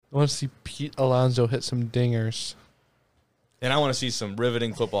I want to see Pete Alonso hit some dingers. And I want to see some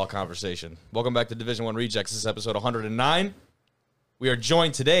riveting football conversation. Welcome back to Division I Rejects. This is episode 109. We are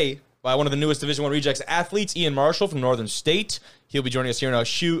joined today by one of the newest Division I Rejects athletes, Ian Marshall from Northern State. He'll be joining us here in a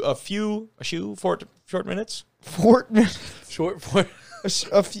few short minutes. Fort minutes. Short for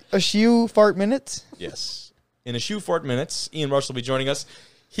A few fart minutes? Yes. In a short minutes, Ian Marshall will be joining us.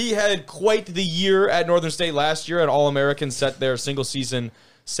 He had quite the year at Northern State last year. An All-American, set their single-season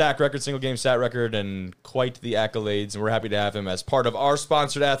sack record, single-game sack record, and quite the accolades. And we're happy to have him as part of our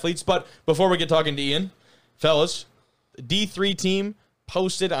sponsored athletes. But before we get talking to Ian, fellas, the D3 team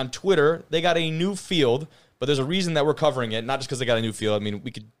posted on Twitter they got a new field, but there's a reason that we're covering it. Not just because they got a new field. I mean, we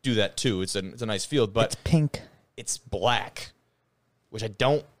could do that too. It's a nice field, but It's pink. it's black, which I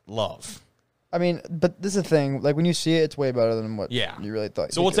don't love. I mean, but this is the thing. Like, when you see it, it's way better than what Yeah. you really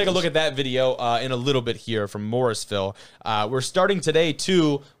thought. So we'll take a look at that video in a little bit here from Morrisville. We're starting today,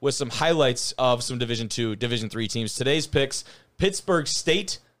 too, with some highlights of some Division II, Division III teams. Today's picks, Pittsburg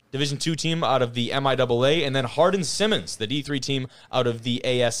State, Division II team out of the MIAA, and then Hardin Simmons, the D3 team out of the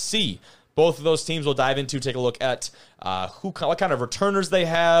ASC. Both of those teams we'll dive into, take a look at what kind of returners they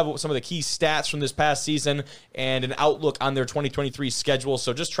have, what some of the key stats from this past season, and an outlook on their 2023 schedule.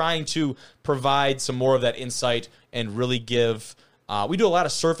 So just trying to provide some more of that insight and really give we do a lot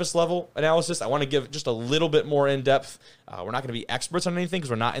of surface level analysis. I want to give just a little bit more in-depth. We're not going to be experts on anything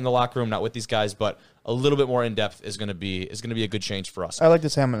because we're not in the locker room, not with these guys, but a little bit more in-depth is going to be a good change for us. I like to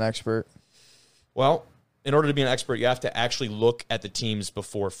say I'm an expert. Well, in order to be an expert, you have to actually look at the teams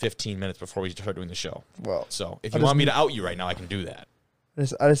before 15 minutes before we start doing the show. Well, So if you want me to out you right now, I can do that.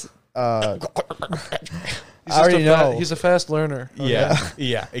 I already know. He's a fast learner.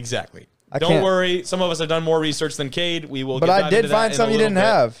 Yeah, exactly. I Don't can't- worry. Some of us have done more research than Cade. We will. But get I dive did into that find in a something you little didn't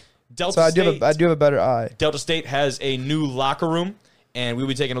bit. have. Delta So I State, do have a better eye. Delta State has a new locker room, and we'll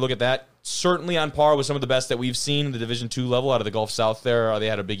be taking a look at that. Certainly on par with some of the best that we've seen in the Division II level out of the Gulf South there. They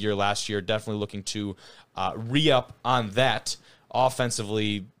had a big year last year. Definitely looking to re-up on that.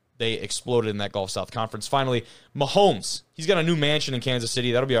 Offensively, they exploded in that Gulf South Conference. Finally, Mahomes. He's got a new mansion in Kansas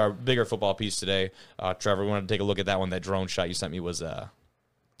City. That'll be our bigger football piece today. Trevor, we wanted to take a look at that one. That drone shot you sent me was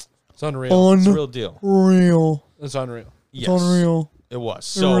It's unreal. it's a real deal. Unreal. It's unreal. Yes. It's unreal. It was.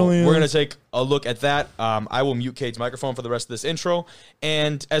 So really we're going to is. take a look at that. I will mute Cade's microphone for the rest of this intro.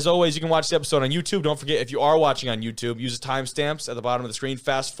 And as always, you can watch the episode on YouTube. Don't forget, if you are watching on YouTube, use the timestamps at the bottom of the screen.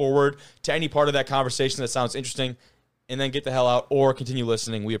 Fast forward to any part of that conversation that sounds interesting, and then get the hell out or continue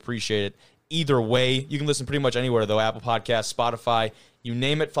listening. We appreciate it. Either way, you can listen pretty much anywhere, though. Apple Podcasts, Spotify, you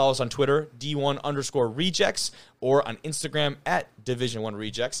name it. Follow us on Twitter, D1_Rejects, or on Instagram at Division I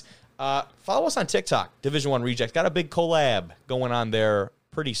Rejects. Follow us on TikTok, Division I Rejects. Got a big collab going on there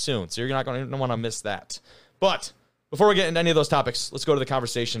pretty soon, so you're not going to want to miss that. But before we get into any of those topics, let's go to the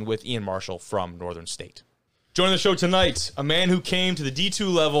conversation with Ian Marshall from Northern State. Joining the show tonight, a man who came to the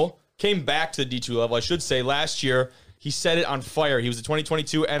D2 level, came back to the D2 level, I should say, last year. He set it on fire. He was the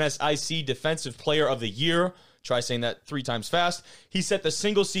 2022 NSIC Defensive Player of the Year. Try saying that 3 times fast. He set the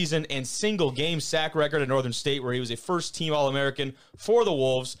single season and single game sack record at Northern State, where he was a first-team All-American for the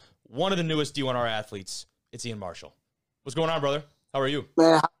Wolves. One of the newest D1R athletes. It's Ian Marshall. What's going on, brother? How are you?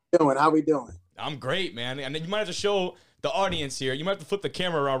 Man, how we doing? How we doing? I'm great, man. And you might have to show the audience here. You might have to flip the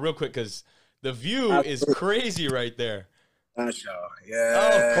camera around real quick because the view is crazy right there. Nice show.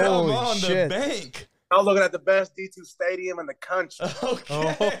 Yeah. Oh, come Holy on, shit. the bank. I'm looking at the best D2 stadium in the country.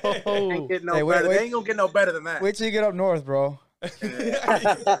 Okay. Ain't getting no Hey, wait, better. wait. They ain't gonna get no better than that. Wait till you get up north, bro.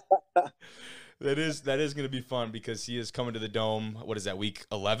 That is going to be fun because he is coming to the Dome. What is that, week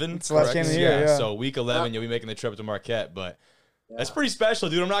 11? It's the last game of the year, yeah. So week 11, you'll be making the trip to Marquette. But that's pretty special,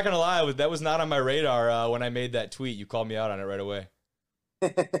 dude. I'm not going to lie. That was not on my radar when I made that tweet. You called me out on it right away.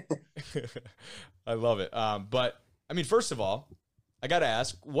 I love it. But, I mean, first of all, I got to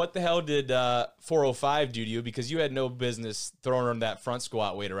ask, what the hell did 405 do to you? Because you had no business throwing that front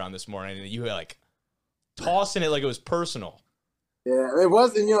squat weight around this morning. And you were, like, tossing it like it was personal. Yeah, it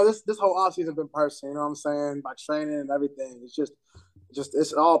wasn't. This whole offseason been personal. You know what I'm saying? My training and everything.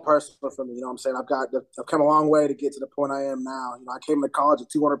 It's all personal for me. You know what I'm saying? I've come a long way to get to the point I am now. I came to college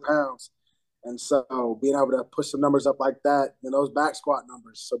at 200 pounds, and so being able to push some numbers up like that, those back squat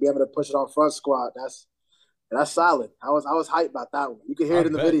numbers. So being able to push it on front squat, that's solid. I was hyped about that one. You can hear it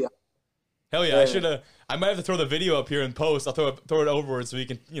in the video. Hell yeah. I might have to throw the video up here in post. I'll throw it overward so we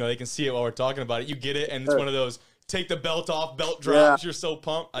can, they can see it while we're talking about it. You get it, and it's one of those take the belt off, belt drops. Yeah. You're so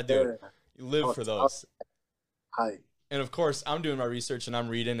pumped. I do. Yeah. You live for those. Hi. And of course, I'm doing my research and I'm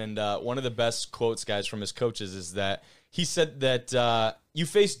reading, and one of the best quotes, guys, from his coaches is that he said that you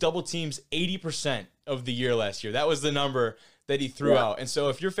faced double teams 80% of the year last year. That was the number that he threw out. And so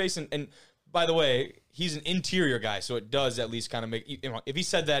if you're facing, and by the way, he's an interior guy, so it does at least kind of make, if he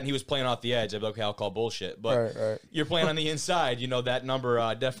said that and he was playing off the edge, I'd be like, okay, I'll call bullshit. But you're playing on the inside, that number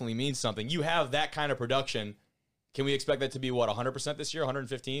definitely means something. You have that kind of production. Can we expect that to be, what, 100% this year,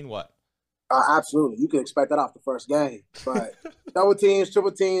 115, what? Absolutely. You can expect that off the first game. But double teams,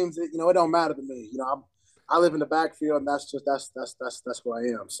 triple teams, it don't matter to me. I live in the backfield, and that's who I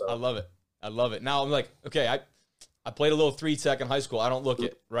am. So I love it. Now I'm like, okay, I played a little 3-tech in high school. I don't look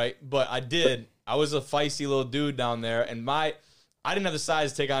it, right? But I did. I was a feisty little dude down there, and I didn't have the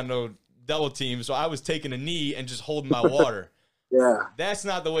size to take on no double team, so I was taking a knee and just holding my water. Yeah. That's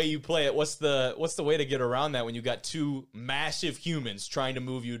not the way you play it. What's the way to get around that when you got two massive humans trying to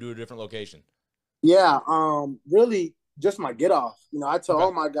move you to a different location? Yeah, really just my get off. I tell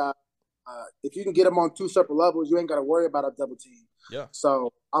all my guys, if you can get them on 2 separate levels, you ain't got to worry about a double team. Yeah.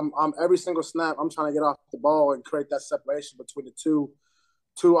 So I'm every single snap, I'm trying to get off the ball and create that separation between the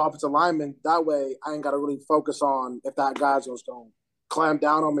two offensive linemen. That way, I ain't got to really focus on if that guy's going to clamp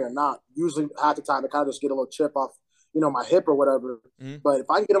down on me or not. Usually, half the time, I kind of just get a little chip off, my hip or whatever. Mm-hmm. But if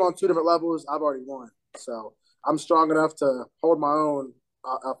I can get them on 2 different levels, I've already won. So I'm strong enough to hold my own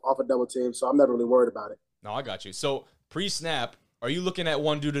off a double team. So I'm never really worried about it. No, I got you. So pre-snap, are you looking at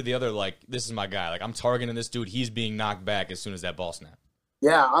one dude or the other like, this is my guy? Like, I'm targeting this dude. He's being knocked back as soon as that ball snap.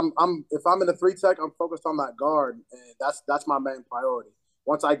 Yeah, if I'm in the 3-tech, I'm focused on that guard, and that's my main priority.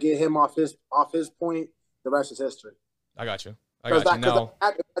 Once I get him off his point, the rest is history. I got you. Because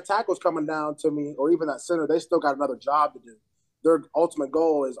the tackle's coming down to me, or even that center, they still got another job to do. Their ultimate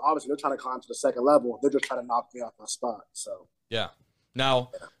goal is obviously they're trying to climb to the second level. They're just trying to knock me off my spot. So yeah. Now,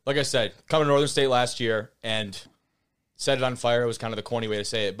 like I said, coming to Northern State last year and set it on fire was kind of the corny way to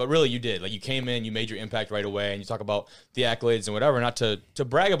say it, but really you did. Like, you came in, you made your impact right away, and you talk about the accolades and whatever, not to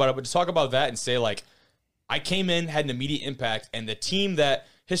brag about it, but to talk about that and say, like, I came in, had an immediate impact, and the team that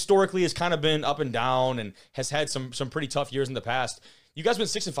historically has kind of been up and down and has had some pretty tough years in the past, you guys went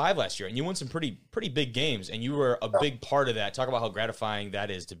 6-5 last year, and you won some pretty big games, and you were a big part of that. Talk about how gratifying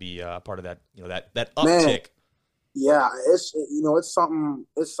that is to be a part of that, that uptick. Man, yeah, it's something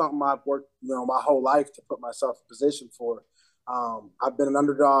I've worked, my whole life to put myself in position for. I've been an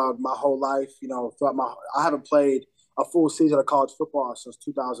underdog my whole life, I haven't played a full season of college football since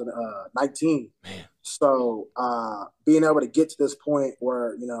 2019. Man. So being able to get to this point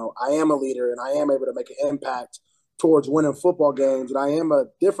where, I am a leader and I am able to make an impact towards winning football games, and I am a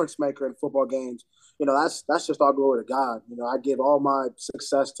difference maker in football games, that's just all glory to God. I give all my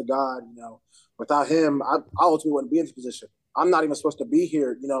success to God. Without him, I ultimately wouldn't be in this position. I'm not even supposed to be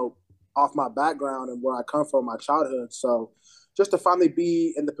here, off my background and where I come from, my childhood. So just to finally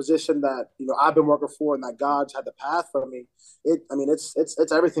be in the position that, I've been working for and that God's had the path for me,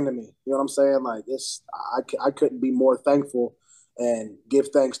 it's everything to me. You know what I'm saying? Like, I couldn't be more thankful and give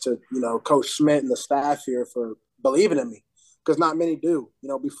thanks to, Coach Schmidt and the staff here for believing in me, because not many do.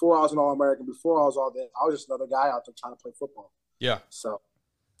 Before I was an All-American, before I was all that, I was just another guy out there trying to play football. Yeah. So.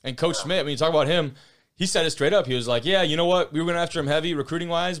 And Coach Schmidt, when you talk about him, he said it straight up. He was like, yeah, you know what? We were going after him heavy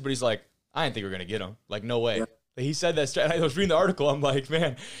recruiting-wise, but he's like, I didn't think we were going to get him. Like, no way. Yeah. He said that straight. I was reading the article. I'm like,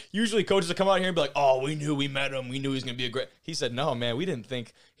 man, usually coaches will come out here and be like, oh, we knew we met him. We knew he was going to be a great. He said, no, man, we didn't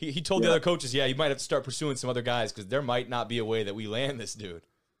think. He told the other coaches, yeah, you might have to start pursuing some other guys because there might not be a way that we land this dude.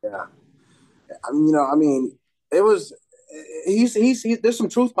 Yeah. It was there's some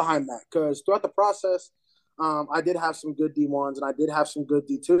truth behind that, because throughout the process, I did have some good D1s and I did have some good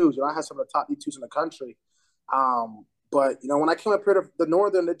D2s. I had some of the top D2s in the country. But when I came up here to the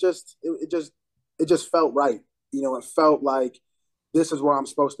Northern, it just felt right. It felt like this is where I'm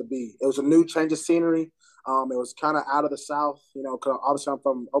supposed to be. It was a new change of scenery. It was kind of out of the South. 'Cause obviously I'm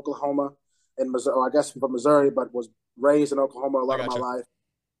from Oklahoma and Missouri. I guess I'm from Missouri, but was raised in Oklahoma a lot of my life.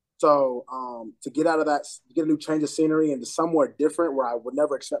 So to get out of that, to get a new change of scenery into somewhere different where I would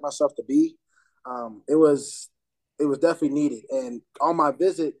never expect myself to be, it was definitely needed. And on my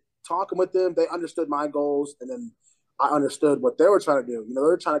visit, talking with them, they understood my goals, and then I understood what they were trying to do. They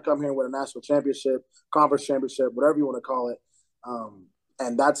were trying to come here and win a national championship, conference championship, whatever you want to call it.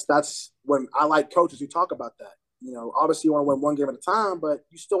 And that's when I like coaches who talk about that. Obviously you want to win one game at a time, but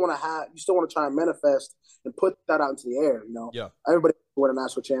you still want to try and manifest and put that out into the air. Yeah. Everybody win a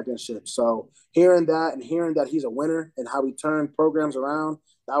national championship. So hearing that he's a winner and how he turned programs around,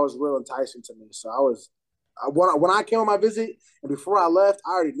 that was real enticing to me. So when I came on my visit and before I left,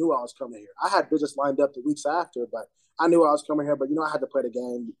 I already knew I was coming here. I had business lined up the weeks after, but I knew I was coming here. But I had to play the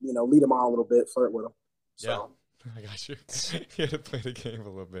game, lead them on a little bit, flirt with them. So. Yeah, I got you. You had to play the game a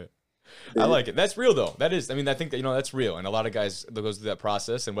little bit. I like it. That's real, though. That is, I think that, that's real. And a lot of guys that goes through that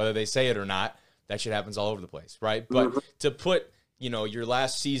process, and whether they say it or not, that shit happens all over the place, right? But to put, your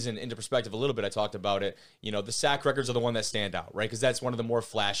last season into perspective a little bit, I talked about it, the sack records are the one that stand out, right? Because that's one of the more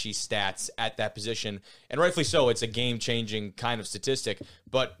flashy stats at that position. And rightfully so, it's a game-changing kind of statistic.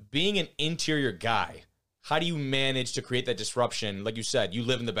 But being an interior guy, how do you manage to create that disruption? Like you said, you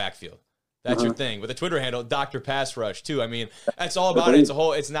live in the backfield. That's your thing. With a Twitter handle, Dr. Pass Rush, too. I mean, that's all about it.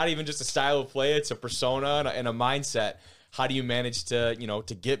 It's not even just a style of play. It's a persona and a mindset. How do you manage to,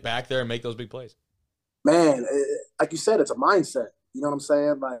 to get back there and make those big plays? Man, like you said, it's a mindset. You know what I'm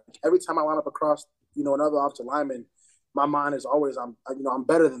saying? Like, every time I line up across, another offensive lineman, my mind is always, I'm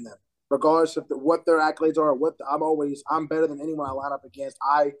better than them. Regardless of what their accolades are, I'm better than anyone I line up against.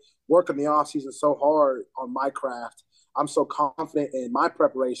 I work in the offseason so hard on my craft. I'm so confident in my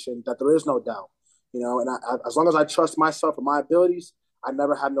preparation that there is no doubt, and as long as I trust myself and my abilities, I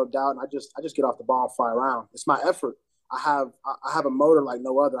never have no doubt. And I just get off the ball and fly around. It's my effort. I have a motor like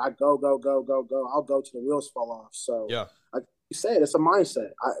no other. I go. I'll go till the wheels fall off. So yeah, like you said, it's a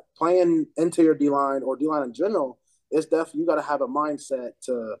mindset. Playing interior D-line or D-line in general, it's definitely, you got to have a mindset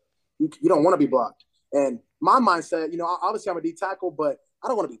to, you don't want to be blocked. And my mindset, obviously I'm a D tackle, but I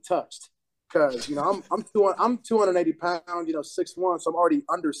don't want to be touched. Because, I'm 280 pounds, 6'1", so I'm already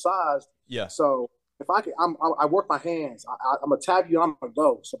undersized. Yeah. So if I work my hands. I'm going to tag you, I'm going to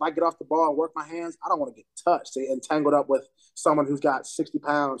go. So if I get off the ball and work my hands, I don't want to get touched and tangled up with someone who's got 60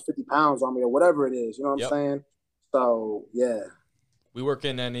 pounds, 50 pounds on me or whatever it is. You know what I'm saying? So, yeah. We work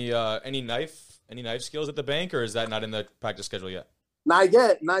in any knife skills at the bank, or is that not in the practice schedule yet? Not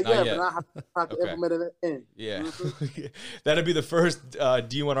yet. But I have to implement it in. Yeah. That'd be the first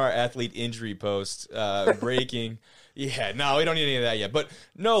D1R athlete injury post breaking. Yeah, no, we don't need any of that yet. But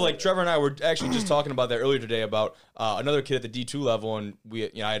no, like Trevor and I were actually just talking about that earlier today about another kid at the D2 level, and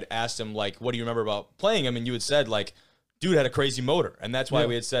I had asked him, like, what do you remember about playing him? And you had said, like, dude had a crazy motor, and that's why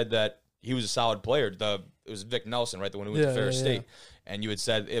we had said that he was a solid player. It was Vic Nelson, right, the one who went to Ferris State. And you had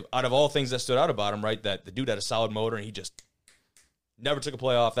said, out of all things that stood out about him, right, that the dude had a solid motor, and he just never took a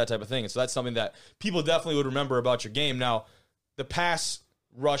play off, that type of thing. And so that's something that people definitely would remember about your game. Now, the pass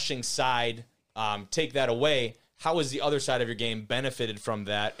rushing side, take that away. How has the other side of your game benefited from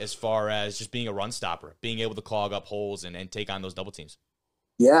that as far as just being a run stopper, being able to clog up holes and take on those double teams?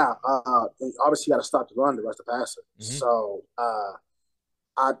 Yeah, obviously you got to stop the run to rush the passer. Mm-hmm. So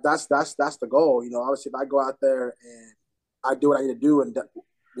that's the goal. Obviously if I go out there and I do what I need to do and,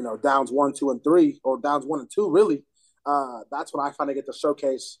 downs 1, 2, and 3, or downs 1 and 2, really, that's when I finally get to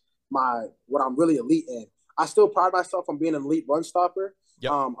showcase what I'm really elite in. I still pride myself on being an elite run stopper.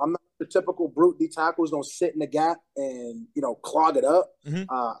 Yep. I'm not the typical brute D tackle who's going to sit in the gap and, clog it up. Mm-hmm.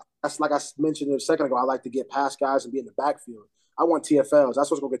 That's like I mentioned a second ago. I like to get past guys and be in the backfield. I want TFLs. That's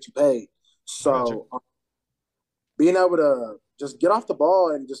what's going to get you paid. So being able to just get off the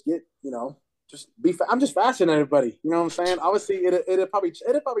ball and just get, I'm just faster than everybody. You know what I'm saying? Obviously, it'll probably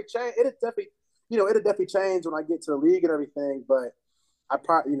change. It'll definitely change when I get to the league and everything. But I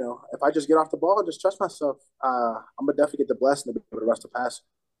probably, if I just get off the ball and just trust myself, I'm gonna definitely get the blessing to be able to rush the pass.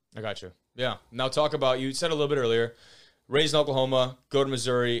 I got you. Yeah. Now talk about, you said a little bit earlier, raised in Oklahoma, go to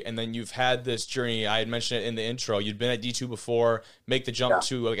Missouri, and then you've had this journey. I had mentioned it in the intro. You'd been at D2 before, make the jump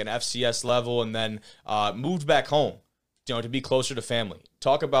to like an FCS level, and then moved back home, to be closer to family.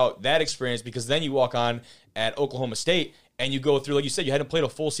 Talk about that experience, because then you walk on at Oklahoma State and you go through, like you said, you hadn't played a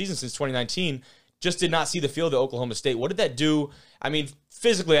full season since 2019. Just did not see the field at Oklahoma State. What did that do? I mean,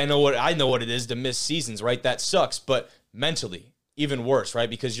 physically, I know what it is to miss seasons, right? That sucks, but mentally, even worse, right?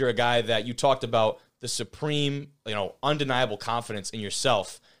 Because you're a guy that you talked about the supreme, undeniable confidence in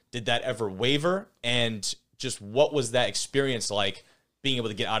yourself. Did that ever waver? And just what was that experience like, being able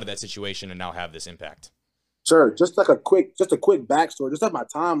to get out of that situation and now have this impact? Sure. Just a quick backstory, just like my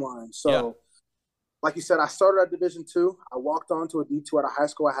timeline. So, like you said, I started at Division II. I walked on to a D2 out of high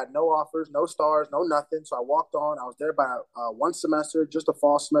school. I had no offers, no stars, no nothing. So I walked on. I was there by one semester, just a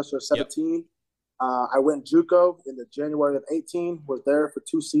fall semester of 17. Yep. I went JUCO in the January of 18, was there for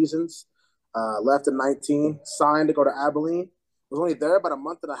 2 seasons, left in 19, signed to go to Abilene. Was only there about a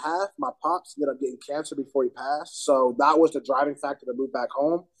month and a half. My pops ended up getting cancer before he passed. So that was the driving factor to move back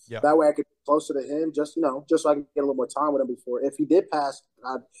home. Yep. That way I could be closer to him, just so I could get a little more time with him before. If he did pass,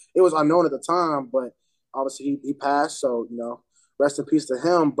 it was unknown at the time, but obviously he passed. So, rest in peace to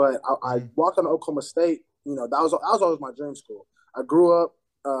him. But I walked on to Oklahoma State. That was always my dream school. I grew up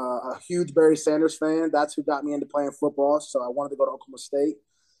a huge Barry Sanders fan. That's who got me into playing football. So I wanted to go to Oklahoma State.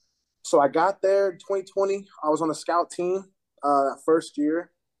 So I got there in 2020. I was on the scout team. That first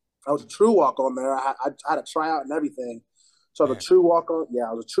year, I was a true walk-on there. I had a tryout and everything. So I was a true walk-on. Yeah,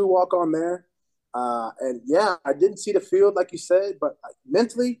 I was a true walk-on there. And, I didn't see the field like you said, but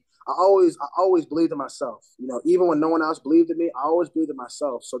mentally, I always believed in myself. Even when no one else believed in me, I always believed in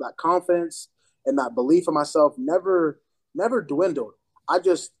myself. So that confidence and that belief in myself never dwindled. I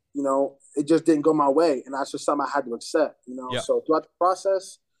just, it just didn't go my way, and that's just something I had to accept. Yeah. So throughout the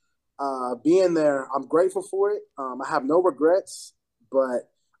process, being there, I'm grateful for it. I have no regrets,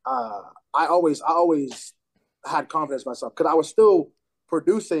 but I always had confidence in myself because I was still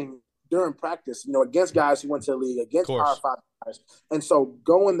producing during practice, against guys who went to the league, against Power 5 guys. And so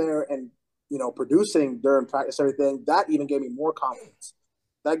going there and, producing during practice, everything, that even gave me more confidence.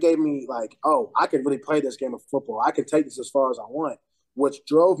 That gave me like, oh, I can really play this game of football. I can take this as far as I want, which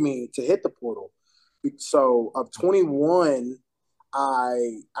drove me to hit the portal. So of 21, I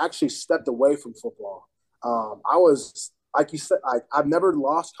actually stepped away from football. I was, like you said, I've never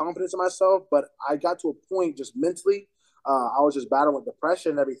lost confidence in myself, but I got to a point just mentally. I was just battling with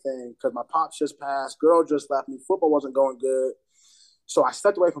depression and everything because my pops just passed, girl just left me, football wasn't going good. So I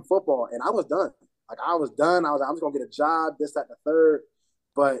stepped away from football, and I was done. I was done. I was going to get a job, this, that, and the third.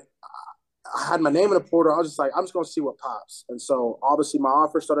 But I had my name in the portal. I was just like, I'm just going to see what pops. And so obviously my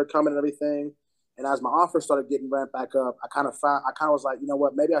offer started coming and everything. And as my offer started getting ramped back up, I kind of was like, you know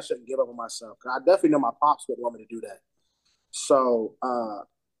what, maybe I shouldn't give up on myself. Because I definitely know my pops would want me to do that. So,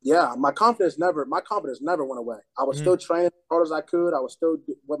 yeah, my confidence never went away. I was still training as hard as I could. I was still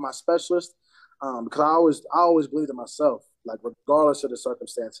with my specialist because I always believed in myself, like regardless of the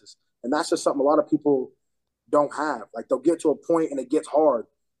circumstances. And that's just something a lot of people don't have. Like they'll get to a point and it gets hard.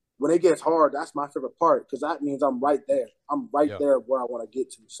 When it gets hard, that's my favorite part because that means I'm right there. I'm right there where I want to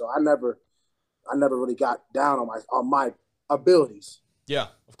get to. So I never really got down on my abilities. Yeah,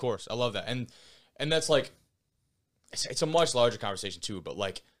 of course. I love that. And that's like, it's a much larger conversation too, but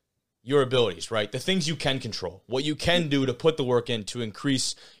like your abilities, right? The things you can control, what you can do to put the work in to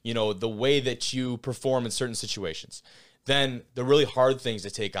increase, the way that you perform in certain situations. Then the really hard things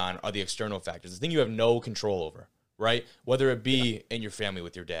to take on are the external factors, the thing you have no control over, right? Whether it be in your family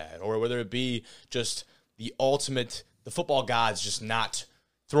with your dad, or whether it be just the football gods just not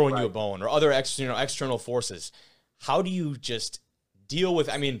throwing you a bone, or other external forces. How do you just deal with,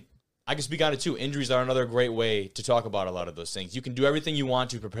 I can speak on it too. Injuries are another great way to talk about a lot of those things. You can do everything you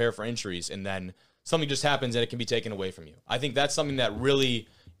want to prepare for injuries, and then something just happens and it can be taken away from you. I think that's something that really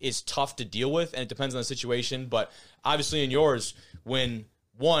is tough to deal with, and it depends on the situation. But obviously in yours, when,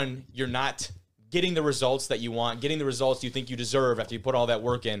 one, you're not getting the results that you want, getting the results you think you deserve after you put all that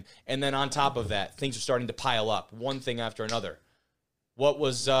work in, and then on top of that, things are starting to pile up, one thing after another. What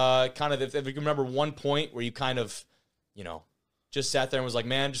was kind of, if you can remember one point where you kind of, just sat there and was like,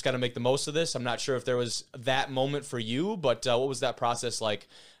 man, just got to make the most of this. I'm not sure if there was that moment for you, but what was that process like,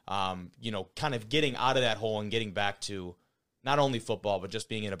 kind of getting out of that hole and getting back to not only football, but just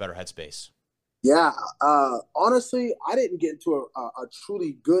being in a better headspace? Yeah. Honestly, I didn't get into a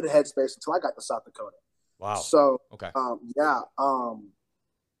truly good headspace until I got to South Dakota. Wow. So, okay.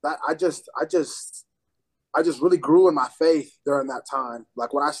 That I just really grew in my faith during that time.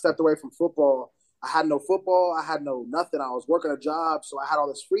 Like when I stepped away from football, I had no football. I had no nothing. I was working a job, so I had all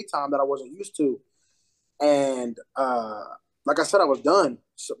this free time that I wasn't used to. And like I said, I was done.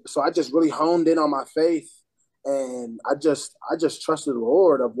 So I just really honed in on my faith, and I just trusted the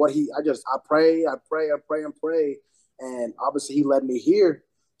Lord of what I pray, and obviously He led me here.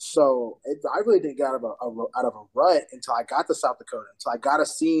 So I really didn't get out of a rut until I got to South Dakota, until I got a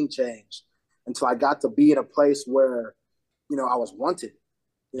scene change, until I got to be in a place where, I was wanted.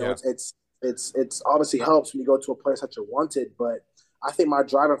 It's obviously helps when you go to a place that you're wanted, but I think my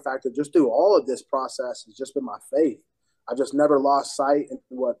driving factor just through all of this process has just been my faith. I just never lost sight in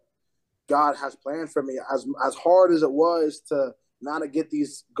what God has planned for me. As hard as it was to not get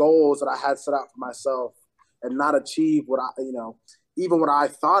these goals that I had set out for myself and not achieve what even what I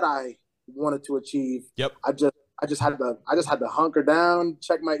thought I wanted to achieve. Yep. I just had to hunker down,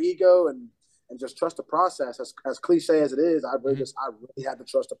 check my ego, and just trust the process. As cliche as it is, I really had to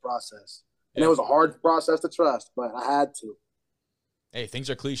trust the process. And it was a hard process to trust, but I had to. Hey, things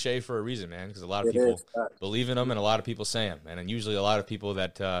are cliche for a reason, man, because a lot of people believe in them and a lot of people say them. And usually a lot of people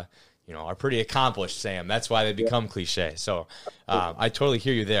that, are pretty accomplished say them. That's why they become cliche. So I totally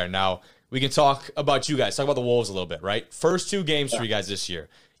hear you there. Now, we can talk about you guys, talk about the Wolves a little bit, right? First two games for you guys this year.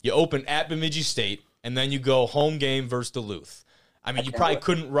 You open at Bemidji State, and then you go home game versus Duluth. You probably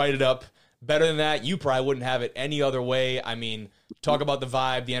couldn't write it up better than that. You probably wouldn't have it any other way. Talk about the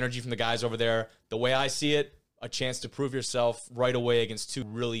vibe, the energy from the guys over there. The way I see it, a chance to prove yourself right away against two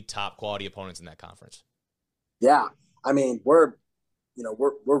really top quality opponents in that conference. Yeah. We're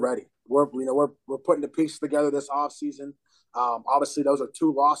ready. We're putting the pieces together this offseason. Obviously those are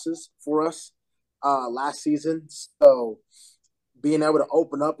two losses for us last season. So being able to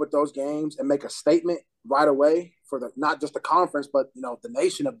open up with those games and make a statement right away for not just the conference, but the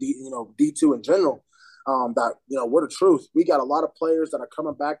nation of D2 in general. That we're the truth. We got a lot of players that are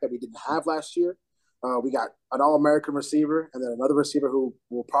coming back that we didn't have last year. We got an All-American receiver and then another receiver who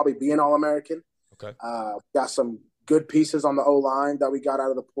will probably be an All-American. Okay. Got some good pieces on the O-line that we got out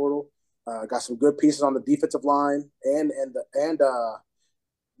of the portal. Got some good pieces on the defensive line and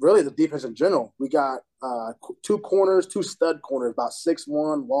really the defense in general. We got 2 corners, 2 stud corners, about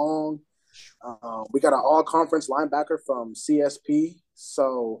 6'1", long. We got an all-conference linebacker from CSP.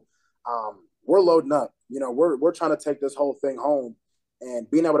 So we're loading up. We're trying to take this whole thing home. And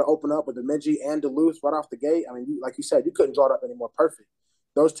being able to open up with Bemidji and Duluth right off the gate, I mean, like you said, you couldn't draw it up any more perfect.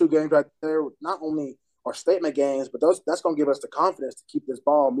 Those 2 games right there not only are statement games, but that's going to give us the confidence to keep this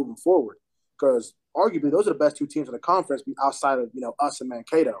ball moving forward. Because arguably, those are the best 2 teams in the conference outside of us and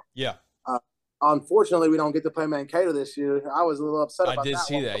Mankato. Yeah. Unfortunately, we don't get to play Mankato this year. I was a little upset about that. I did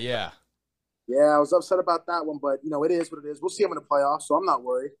see that, yeah. Yeah, I was upset about that one, but it is what it is. We'll see them in the playoffs, so I'm not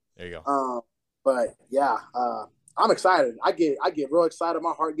worried. There you go. But yeah, I'm excited. I get real excited.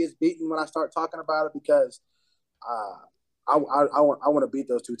 My heart gets beaten when I start talking about it because I want to beat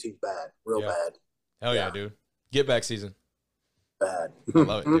those 2 teams real bad. Hell yeah, dude. Get back season. Bad. I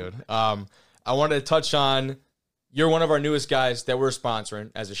love it, dude. I wanted to touch on, you're one of our newest guys that we're sponsoring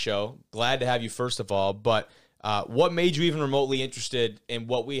as a show. Glad to have you, first of all. But what made you even remotely interested in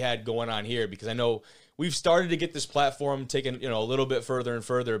what we had going on here? Because I know we've started to get this platform taken, a little bit further and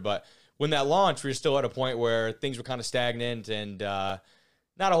further. But when that launched, we were still at a point where things were kind of stagnant and not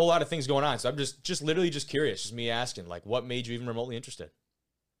a whole lot of things going on. So I'm just literally just curious, just me asking, like, what made you even remotely interested?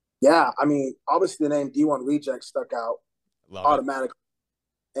 Yeah, I mean, obviously the name D1 Reject stuck out automatically.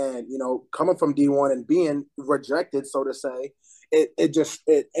 And, coming from D1 and being rejected, so to say, it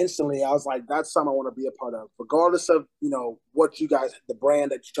instantly, I was like, that's something I want to be a part of. Regardless of, what you guys, the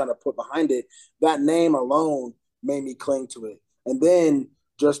brand that you're trying to put behind it, that name alone made me cling to it. And then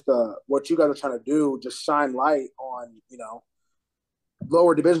just what you guys are trying to do, just shine light on,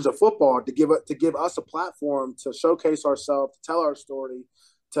 lower divisions of football to give us a platform to showcase ourselves, to tell our story,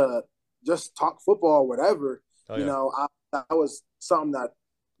 to just talk football or whatever. Oh, yeah. That was something that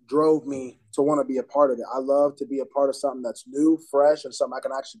drove me to want to be a part of it. I love to be a part of something that's new, fresh, and something I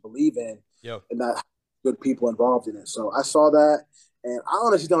can actually believe in, and that good people involved in it. So I saw that, and I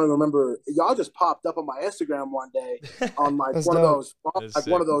honestly don't even remember. Y'all just popped up on my Instagram one day on one of those, you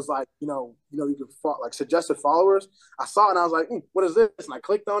can suggested followers. I saw it and I was like, what is this? And I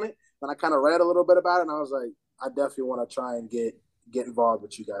clicked on it and I kind of read a little bit about it and I was like, I definitely want to try and get involved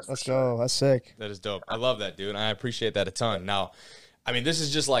with you guys. Let's go. That's sick. That is dope. I love that, dude. And I appreciate that a ton. Now, I mean, this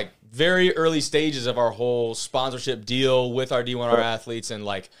is just like very early stages of our whole sponsorship deal with our D1R athletes and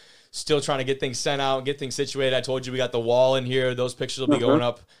like still trying to get things sent out, get things situated. I told you we got the wall in here. Those pictures will be going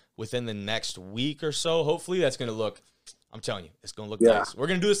up within the next week or so. Hopefully that's going to look, I'm telling you, it's going to look nice. We're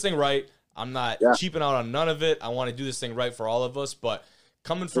going to do this thing right. I'm not cheaping out on none of it. I want to do this thing right for all of us. But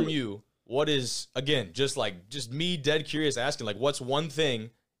coming from you, what is, again, just me dead curious asking, like, what's one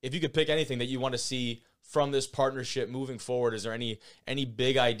thing, if you could pick anything that you want to see from this partnership moving forward? Is there any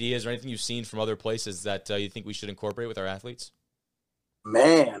big ideas or anything you've seen from other places that you think we should incorporate with our athletes?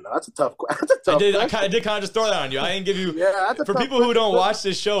 Man, that's a tough question. I did kind of just throw that on you. I didn't give you for people who don't watch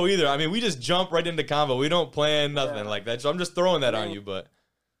this show either. I mean, we just jump right into combo. We don't plan nothing like that. So I'm just throwing that on you. But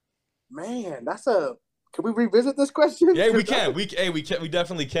man, can we revisit this question? Yeah, we can. We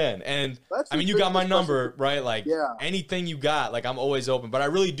definitely can. And I mean, you got my number, right? Like anything you got, like I'm always open. But I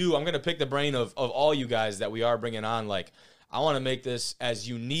really do. I'm gonna pick the brain of all you guys that we are bringing on. Like I want to make this as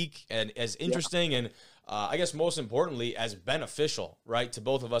unique and as interesting and I guess most importantly as beneficial, right, to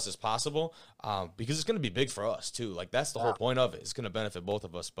both of us as possible. Because it's gonna be big for us too. Like that's the whole point of it. It's gonna benefit both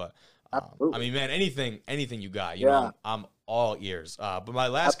of us. But I mean, man, anything you got, you know, I'm all ears. But my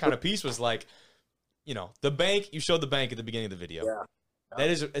last kind of piece was like, you know, the bank, you showed the bank at the beginning of the video. Yeah.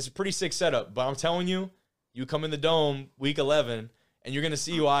 That is it's a pretty sick setup. But I'm telling you, you come in the Dome week 11, and you're going to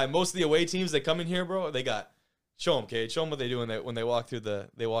see why most of the away teams that come in here, bro, they got – show them, Cade. Show them what they do when they walk through the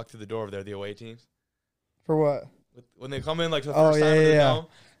door over there, the away teams. For what? When they come in, like, the first time in the Dome.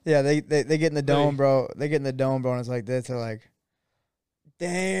 Yeah, they get in the Dome, bro. They get in the Dome, bro, and it's like this. They're like,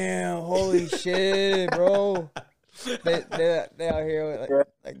 damn, holy shit, bro. They out here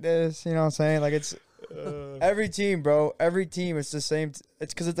like this, you know what I'm saying? Like it's every team, bro. Every team, it's the same.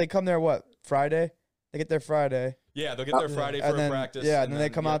 It's because they come there Friday. They get there Friday. Yeah, they'll get there Friday for a practice. Yeah, and then they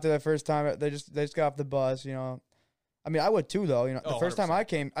come out there the first time. They just got off the bus, you know. I mean, I would too, though. You know, the first 100%. Time I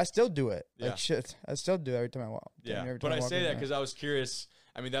came, I still do it. Like shit, I still do it every time I walk. Yeah, but I say that because I was curious.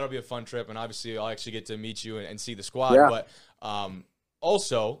 I mean, that'll be a fun trip, and obviously I'll actually get to meet you and see the squad. Yeah. But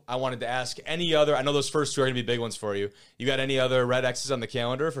Also, I wanted to ask any other, I know those first two are going to be big ones for you. You got any other Red X's on the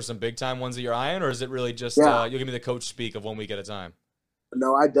calendar for some big-time ones that you're eyeing, or is it really just you'll give me the coach speak of 1 week at a time?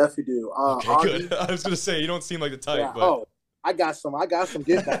 No, I definitely do. Okay, good. I was going to say, you don't seem like the type. Yeah, but. I got some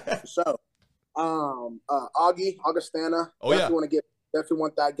get back for sure. Augie, Augustana. Definitely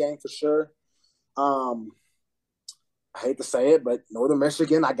want that game for sure. I hate to say it, but Northern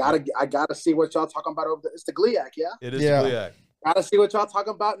Michigan, I gotta see what y'all talking about over there. It's the GLIAC, yeah? It is the GLIAC. Gotta see what y'all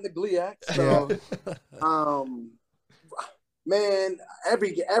talking about in the GLIAC. So, man,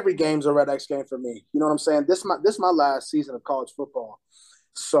 every game's a Red X game for me. You know what I'm saying? This is my last season of college football.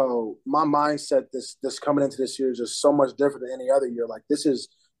 So my mindset this coming into this year is just so much different than any other year. Like this is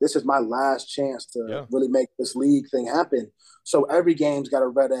my last chance to really make this league thing happen. So every game's got a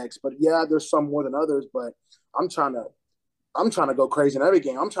Red X, but yeah, there's some more than others. But I'm trying to go crazy in every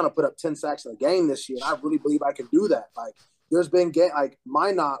game. I'm trying to put up 10 sacks in a game this year. And I really believe I can do that. Like there's been I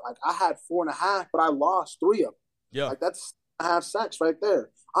had 4.5, but I lost 3 of them. Yeah, like that's 1/2 sacks right there.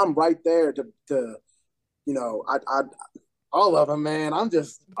 I'm right there to all of them, man. I'm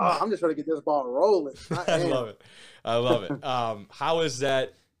just trying to get this ball rolling. I love it. How has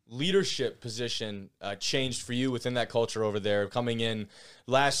that leadership position changed for you within that culture over there? Coming in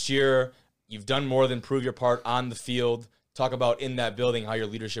last year, you've done more than prove your part on the field. Talk about in that building how your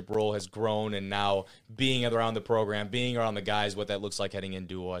leadership role has grown, and now being around the program, being around the guys, what that looks like heading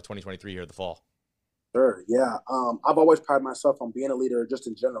into 2023 here in the fall. Sure, yeah. I've always prided myself on being a leader just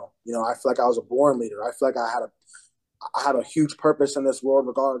in general. You know, I feel like I was a born leader. I feel like I had a huge purpose in this world,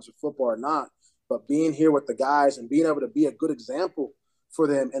 regardless of football or not. But being here with the guys and being able to be a good example for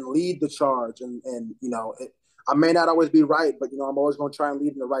them and lead the charge, and I may not always be right, but I'm always going to try and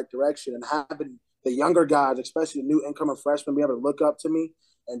lead in the right direction. And having the younger guys, especially the new incoming freshmen, be able to look up to me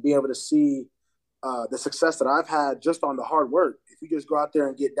and be able to see the success that I've had just on the hard work. If you just go out there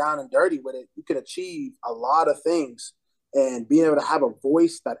and get down and dirty with it, you can achieve a lot of things. And being able to have a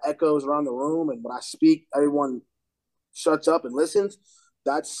voice that echoes around the room, and when I speak, everyone shuts up and listens.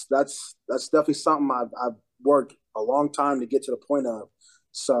 That's definitely something I've worked a long time to get to the point of.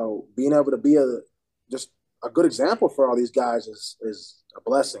 So being able to be just a good example for all these guys is a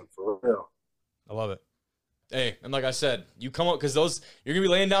blessing for real. I love it. Hey, and like I said, you come up because you're gonna be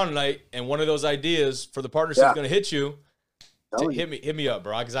laying down tonight, and one of those ideas for the partnership is gonna hit you. Hit me up,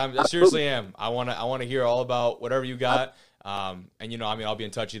 bro, because I seriously am. I wanna hear all about whatever you got. And I'll be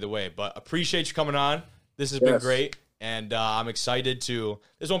in touch either way. But appreciate you coming on. This has been great. And I'm excited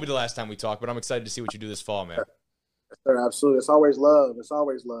this won't be the last time we talk, but I'm excited to see what you do this fall, man. Yes, sir, absolutely. It's always love.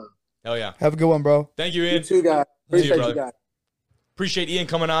 Hell yeah. Have a good one, bro. Thank you, Ian. You too, guys. Appreciate you guys. Appreciate Ian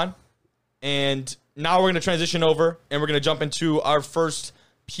coming on. And now we're going to transition over, and we're going to jump into our first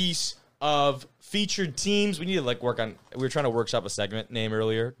piece of featured teams. We need to work on – we were trying to workshop a segment name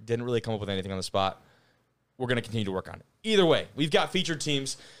earlier. Didn't really come up with anything on the spot. We're going to continue to work on it. Either way, we've got featured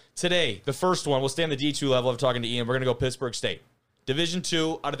teams. Today, the first one, we'll stay on the D2 level of talking to Ian. We're going to go Pittsburg State. Division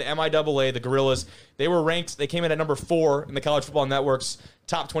II, out of the MIAA, the Gorillas. They were ranked, they came in at number 4 in the College Football Network's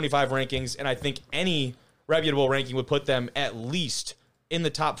top 25 rankings, and I think any reputable ranking would put them at least in the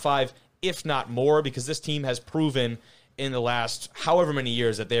top 5, if not more, because this team has proven in the last however many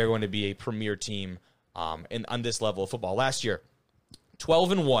years that they are going to be a premier team on this level of football. Last year,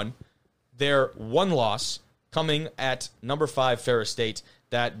 12-1, their one loss coming at number 5 Ferris State,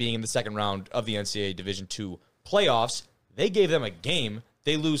 that being in the second round of the NCAA Division II playoffs. They gave them a game.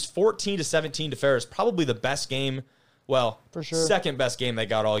 They lose 14-17 to Ferris, probably the best game, for sure, second best game they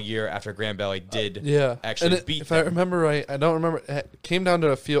got all year after Grand Valley did actually beat them. If I remember right, I don't remember. It came down to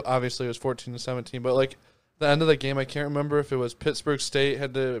a field. Obviously, it was 14-17, but the end of the game, I can't remember if it was Pittsburg State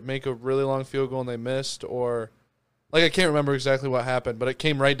had to make a really long field goal and they missed, or I can't remember exactly what happened, but it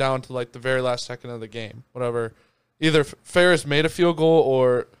came right down to the very last second of the game. Whatever, either Ferris made a field goal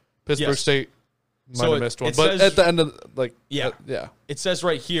or Pittsburgh State might have missed one. But at the end of it says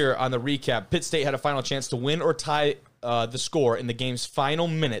right here on the recap, Pitt State had a final chance to win or tie the score in the game's final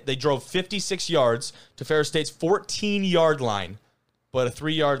minute. They drove 56 yards to Ferris State's 14-yard line, but a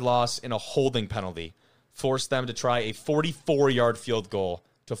 3-yard loss and a holding penalty forced them to try a 44-yard field goal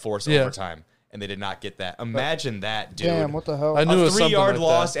to force overtime, and they did not get that. Imagine that, dude. Damn, what the hell? I knew it was something 3-yard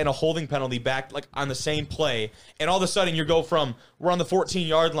loss and a holding penalty back on the same play, and all of a sudden you go from we're on the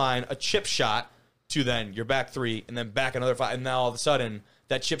 14-yard line, a chip shot, to then you're back 3, and then back another 5, and now all of a sudden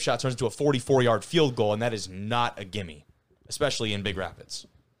that chip shot turns into a 44-yard field goal, and that is not a gimme, especially in Big Rapids.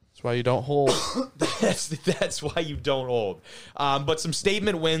 That's why you don't hold. That's why you don't hold. But some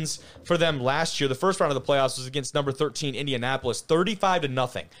statement wins for them last year. The first round of the playoffs was against number 13 Indianapolis,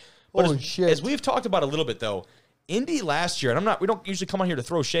 35-0. But Holy shit. as we've talked about a little bit, though, Indy last year, and we don't usually come on here to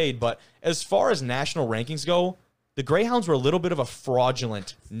throw shade, but as far as national rankings go, the Greyhounds were a little bit of a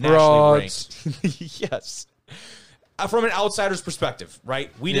fraudulent nationally ranked. Yes. From an outsider's perspective, right?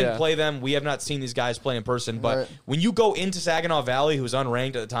 We didn't play them. We have not seen these guys play in person. But when you go into Saginaw Valley, who was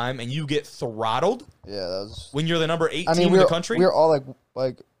unranked at the time, and you get throttled when you're the number 8 team in the country. We were all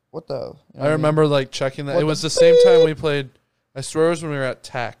like what the? You know I remember like checking that. It was the same time we played. I swear it was when we were at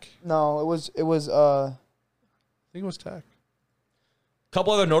Tech. No, it was. I think it was Tech.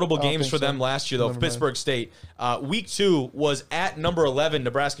 Couple other notable games for them last year, though, for Pittsburg State. Week 2 was at number 11,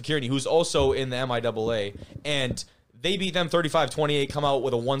 Nebraska Kearney, who's also in the MIAA. And they beat them 35-28, come out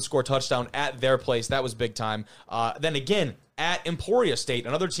with a 1-score touchdown at their place. That was big time. Then again, at Emporia State,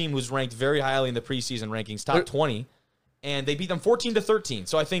 another team who's ranked very highly in the preseason rankings, top 20. And they beat them 14-13.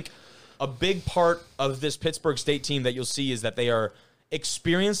 So I think a big part of this Pittsburg State team that you'll see is that they are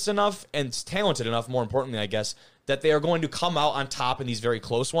experienced enough and talented enough, more importantly, I guess, that they are going to come out on top in these very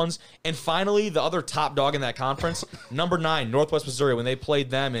close ones. And finally, the other top dog in that conference, number 9, Northwest Missouri, when they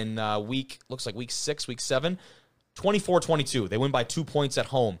played them in week 6, week 7, 24-22. They win by 2 points at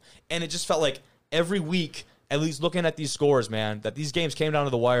home. And it just felt like every week, at least looking at these scores, man, that these games came down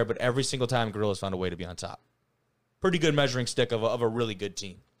to the wire, but every single time Gorillas found a way to be on top. Pretty good measuring stick of a really good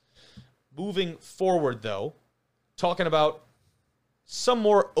team. Moving forward, though, talking about some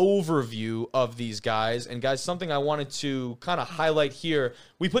more overview of these guys. And, guys, something I wanted to kind of highlight here.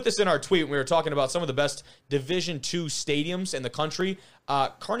 We put this in our tweet when we were talking about some of the best Division II stadiums in the country.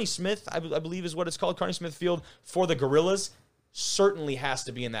 Kearney Smith, I believe is what it's called, Kearney Smith Field for the Gorillas, certainly has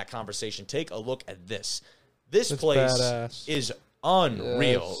to be in that conversation. Take a look at this. This place badass. Is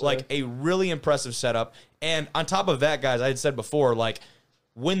unreal. Yeah, like a really impressive setup. And on top of that, guys, I had said before, like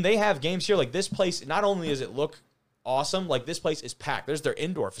when they have games here, like this place, not only does it look awesome, like this place is packed. There's their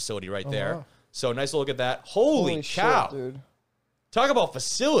indoor facility right there. Wow. So nice to look at that. Holy cow. Shit, dude. Talk about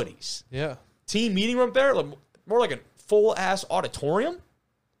facilities. Yeah. Team meeting room there, more like a full-ass auditorium.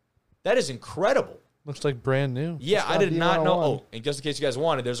 That is incredible. Looks like brand new. Yeah, I did not know. Oh, and just in case you guys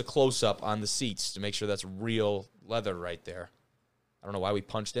wanted, there's a close-up on the seats to make sure that's real leather right there. I don't know why we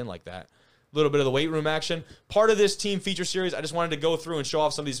punched in like that. A little bit of the weight room action. Part of this team feature series, I just wanted to go through and show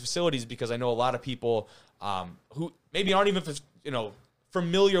off some of these facilities because I know a lot of people who maybe aren't even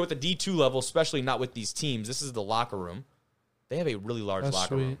familiar with the D2 level, especially not with these teams. This is the locker room. They have a really large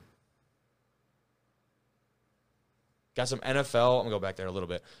locker room. Got some NFL. I'm going to go back there a little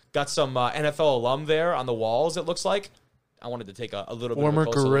bit. Got some NFL alum there on the walls, it looks like. I wanted to take a little bit of a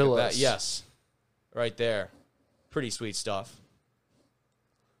closer look at that. Yes. Right there. Pretty sweet stuff.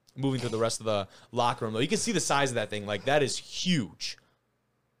 Moving through the rest of the locker room, though. You can see the size of that thing. Like, that is huge,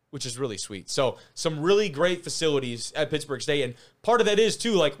 which is really sweet. So, some really great facilities at Pittsburg State. And part of that is,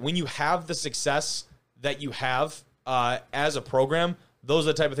 too, like, when you have the success that you have as a program, those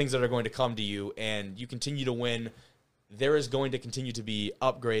are the type of things that are going to come to you, and you continue to win. There is going to continue to be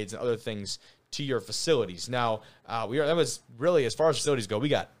upgrades and other things to your facilities. Now, that was really, as far as facilities go, we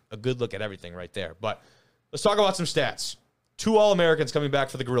got a good look at everything right there. But let's talk about some stats. 2 All-Americans coming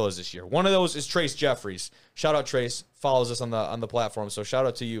back for the Gorillas this year. One of those is Trace Jeffries. Shout out Trace. Follows us on the platform. So shout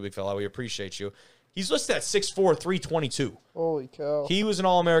out to you, big fella. We appreciate you. He's listed at 6'4", 322. Holy cow. He was an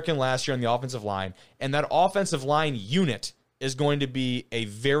All-American last year on the offensive line. And that offensive line unit is going to be a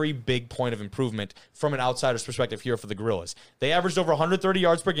very big point of improvement from an outsider's perspective here for the Gorillas. They averaged over 130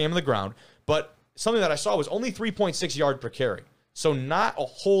 yards per game on the ground, but something that I saw was only 3.6 yards per carry. So not a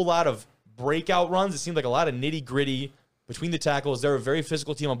whole lot of breakout runs. It seemed like a lot of nitty-gritty between the tackles. They're a very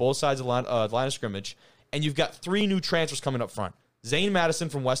physical team on both sides of the line of scrimmage. And you've got 3 new transfers coming up front. Zane Madison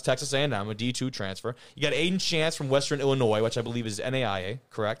from West Texas A&M, a D2 transfer. You got Aiden Chance from Western Illinois, which I believe is NAIA,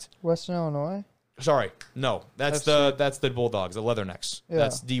 correct? Western Illinois? Sorry, no. That's the Bulldogs, the Leathernecks. Yeah.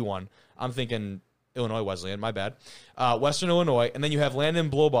 That's D1. I'm thinking Illinois Wesleyan, my bad. Western Illinois. And then you have Landon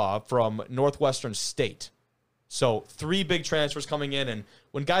Blobaugh from Northwestern State. So 3 big transfers coming in, and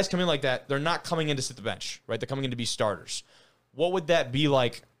when guys come in like that, they're not coming in to sit the bench, right? They're coming in to be starters. What would that be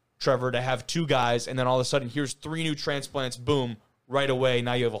like, Trevor, to have 2 guys, and then all of a sudden, here's 3 new transplants, boom, right away,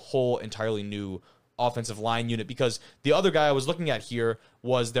 now you have a whole entirely new offensive line unit, because the other guy I was looking at here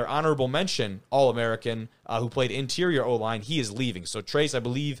was their honorable mention All-American who played interior O-line. He is leaving. So Trace, I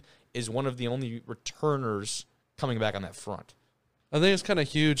believe, is one of the only returners coming back on that front. I think it's kind of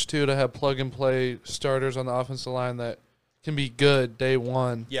huge, too, to have plug-and-play starters on the offensive line that can be good day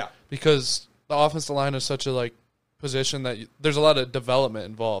one. Yeah. Because the offensive line is such a, position that there's a lot of development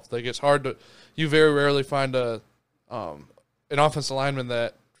involved. Like, it's hard to – you very rarely find an offensive lineman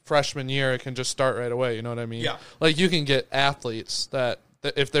that freshman year can just start right away, you know what I mean? Yeah. Like, you can get athletes that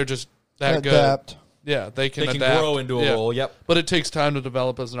if they're just that good, they can They can adapt. grow into a role. Yep. But it takes time to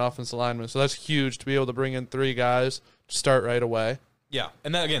develop as an offensive lineman, so that's huge to be able to bring in 3 guys to start right away. Yeah,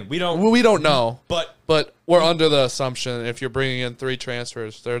 and then again, we don't know, but we're under the assumption if you're bringing in 3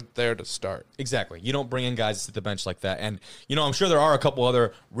 transfers, they're there to start. Exactly. You don't bring in guys to sit the bench like that. And, I'm sure there are a couple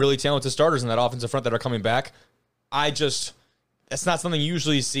other really talented starters in that offensive front that are coming back. It's not something you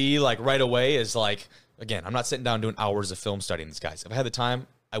usually see, like, right away is, like, again, I'm not sitting down doing hours of film studying these guys. If I had the time,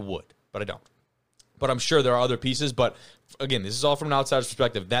 I would, but I don't. But I'm sure there are other pieces. But, again, this is all from an outsider's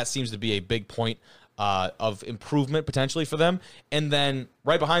perspective. That seems to be a big point of improvement potentially for them. And then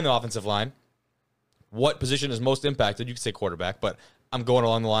right behind the offensive line, what position is most impacted? You could say quarterback, but I'm going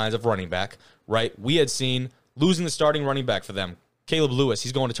along the lines of running back, right? We had seen losing the starting running back for them. Caleb Lewis,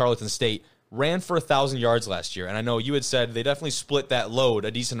 he's going to Tarleton State, ran for 1,000 yards last year. And I know you had said they definitely split that load a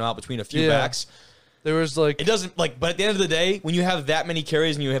decent amount between a few backs. There was it doesn't but at the end of the day, when you have that many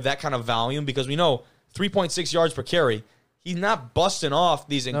carries and you have that kind of volume, because we know 3.6 yards per carry, he's not busting off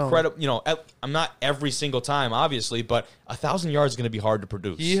these incredible, I'm not every single time, obviously, but 1,000 yards is going to be hard to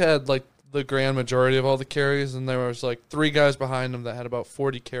produce. He had, like, the grand majority of all the carries, and there was, like, 3 guys behind him that had about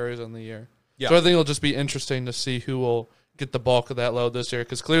 40 carries on the year. Yeah. So I think it'll just be interesting to see who will get the bulk of that load this year,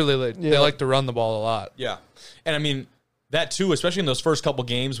 because clearly they like to run the ball a lot. Yeah. And, I mean, that, too, especially in those first couple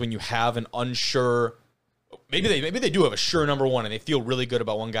games when you have an unsure – maybe they do have a sure number one and they feel really good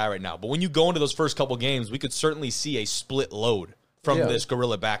about one guy right now. But when you go into those first couple games, we could certainly see a split load from this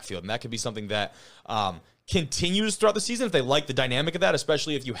gorilla backfield. And that could be something that continues throughout the season if they like the dynamic of that,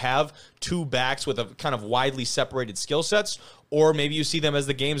 especially if you have 2 backs with a kind of widely separated skill sets. Or maybe you see them as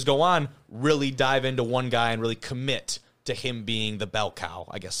the games go on really dive into one guy and really commit to him being the bell cow,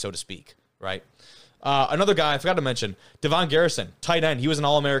 I guess, so to speak, right? Another guy I forgot to mention, Devon Garrison, tight end. He was an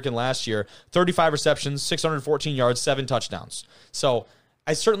All-American last year. 35 receptions, 614 yards, 7 touchdowns. So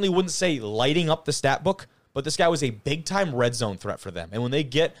I certainly wouldn't say lighting up the stat book, but this guy was a big-time red zone threat for them. And when they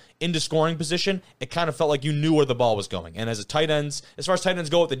get into scoring position, it kind of felt like you knew where the ball was going. And as far as tight ends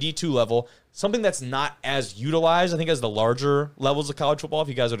go at the D2 level, something that's not as utilized, I think, as the larger levels of college football, if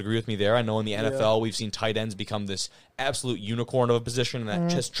you guys would agree with me there. I know in the NFL, we've seen tight ends become this absolute unicorn of a position, and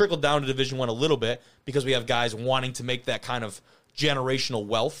that has trickled down to Division I a little bit because we have guys wanting to make that kind of generational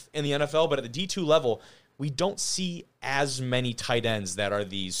wealth in the NFL. But at the D2 level, we don't see as many tight ends that are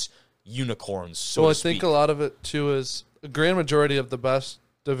these unicorns, so to speak. I think a lot of it, too, is a grand majority of the best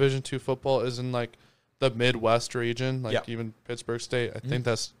Division II football is in, like, the Midwest region, like even Pittsburg State. I think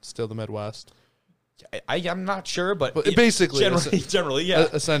that's still the Midwest. I'm not sure, but basically, generally, yeah.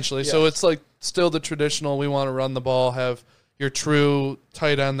 Essentially. Yeah. So it's, like, still the traditional, we want to run the ball, have your true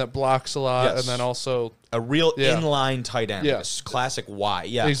tight end that blocks a lot, and then also a real inline tight end. Yes. Classic Y.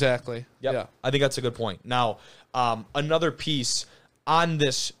 Yeah. Exactly. Yep. Yeah. I think that's a good point. Now, another piece on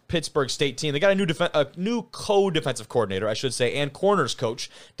this Pittsburg State team, they got a new co-defensive coordinator, I should say, and corners coach,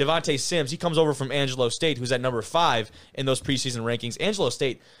 Devontae Sims. He comes over from Angelo State, who's at number 5 in those preseason rankings. Angelo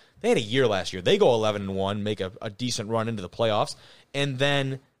State, they had a year last year. They go 11-1, make a decent run into the playoffs. And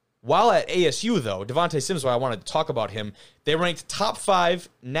then while at ASU, though, Devontae Sims, why I wanted to talk about him, they ranked top 5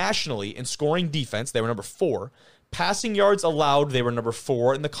 nationally in scoring defense. They were number 4. Passing yards allowed, they were number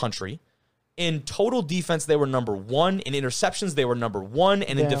 4 in the country. In total defense, they were number 1. In interceptions, they were number 1.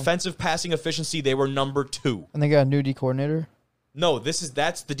 And in defensive passing efficiency, they were number 2. And they got a new D coordinator? No, that's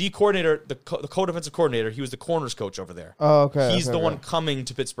the D coordinator, the co-defensive coordinator. He was the corners coach over there. Oh, okay. He's the one coming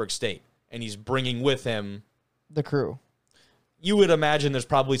to Pittsburg State, and he's bringing with him the crew. You would imagine there's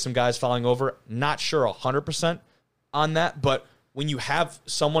probably some guys falling over. Not sure 100% on that, but when you have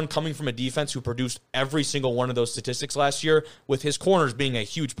someone coming from a defense who produced every single one of those statistics last year, with his corners being a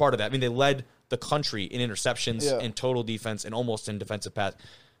huge part of that. I mean, they led the country in interceptions, in total defense, and almost in defensive pass.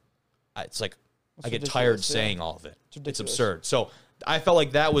 It's like, I get tired saying all of it. It's absurd. So I felt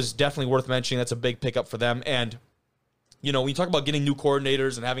like that was definitely worth mentioning. That's a big pickup for them. And, when you talk about getting new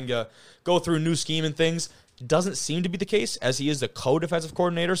coordinators and having to go through a new scheme and things, it doesn't seem to be the case, as he is the co-defensive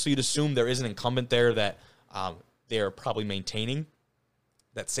coordinator. So you'd assume there is an incumbent there that they're probably maintaining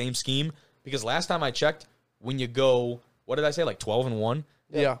that same scheme. Because last time I checked, when you go, what did I say, like 12-1?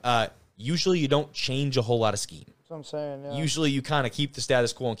 Yeah. Usually you don't change a whole lot of scheme. That's what I'm saying, yeah. Usually you kind of keep the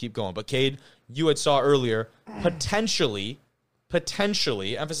status quo and keep going. But Cade, you had saw earlier, potentially,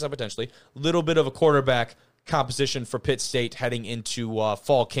 emphasis on potentially, little bit of a quarterback composition for Pitt State heading into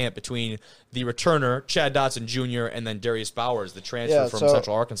fall camp between the returner, Chad Dotson Jr., and then Darius Bowers, the transfer from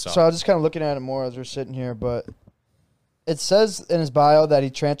Central Arkansas. So I was just kind of looking at it more as we're sitting here, but it says in his bio that he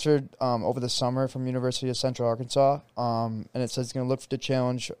transferred over the summer from University of Central Arkansas, and it says he's going to look for the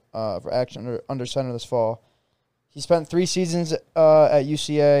challenge for action under center this fall. He spent 3 seasons at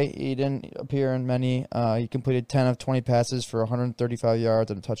UCA. He didn't appear in many. He completed 10 of 20 passes for 135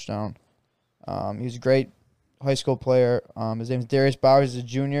 yards and a touchdown. He was a great high school player. His name is Darius Bowers. He's a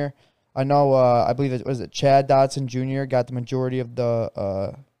junior. I know. I believe it was Chad Dotson Jr. got the majority of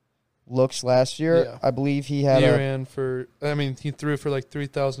the looks last year. Yeah. I believe he had. He threw for like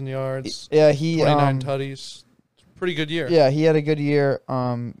 3,000 yards. Yeah, he 29 tutties. Pretty good year. Yeah, he had a good year.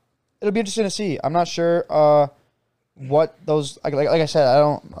 It'll be interesting to see. I'm not sure what those like I said.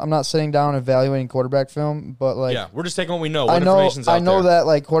 I'm not sitting down evaluating quarterback film, but we're just taking what we know. I know information's out there. that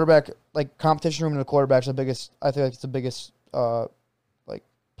like quarterback competition room in the quarterback's the biggest. I think it's the biggest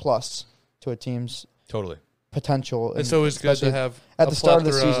plus to a team's totally potential. It's always good to have at the start of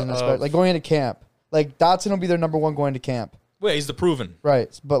the season, especially like going into camp. Like Dotson will be their number one going to camp. Well, he's the proven.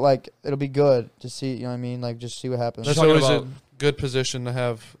 Right, but it'll be good to see. You know what I mean? Just see what happens. That's always a good position to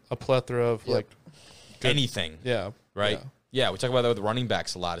have a plethora of good, anything. Yeah. Right. Yeah, we talk about that with running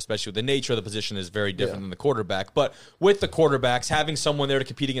backs a lot, especially with the nature of the position is very different than the quarterback. But with the quarterbacks, having someone there to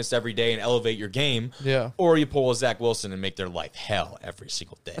compete against every day and elevate your game, or you pull a Zach Wilson and make their life hell every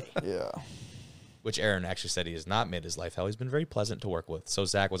single day. Yeah. Which Aaron actually said he has not made his life hell. He's been very pleasant to work with. So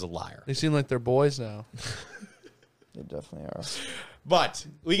Zach was a liar. They seem like they're boys now. They definitely are. But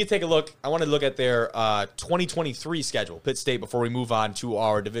we can take a look. I want to look at their 2023 schedule, Pitt State, before we move on to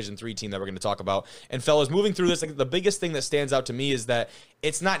our Division III team that we're going to talk about. And, fellas, moving through this, the biggest thing that stands out to me is that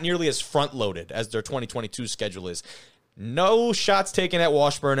it's not nearly as front-loaded as their 2022 schedule is. No shots taken at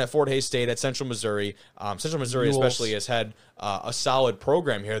Washburn, at Fort Hays State, at Central Missouri. Central Missouri especially has had a solid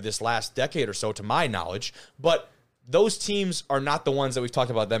program here this last decade or so, to my knowledge. But those teams are not the ones that we've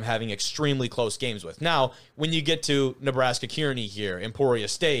talked about them having extremely close games with. Now, when you get to Nebraska Kearney here, Emporia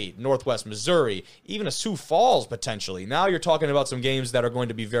State, Northwest Missouri, even a Sioux Falls potentially, now you're talking about some games that are going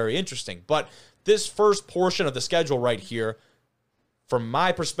to be very interesting. But this first portion of the schedule right here, from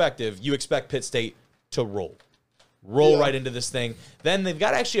my perspective, you expect Pitt State to roll right into this thing. Then they've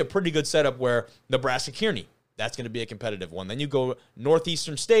got actually a pretty good setup where Nebraska Kearney, that's going to be a competitive one. Then you go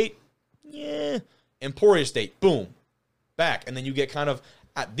Northeastern State, Emporia State, boom, back. And then you get kind of,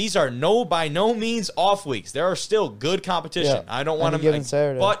 these are by no means off weeks. There are still good competition. Yeah. I don't want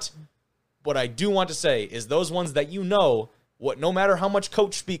to, but what I do want to say is those ones that no matter how much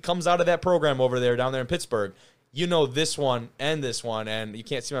coach speak comes out of that program over there, down there in Pittsburgh, this one, and you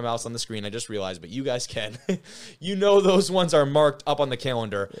can't see my mouse on the screen, I just realized, but you guys can. Those ones are marked up on the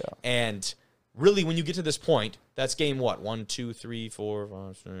calendar. Yeah. And really, when you get to this point, that's game what? 1, 2, 3, 4,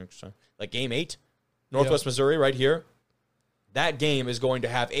 5, 6, 7, like game 8? Northwest Missouri right here. That game is going to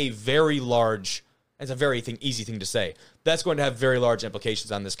have a very large, it's a very easy thing to say, that's going to have very large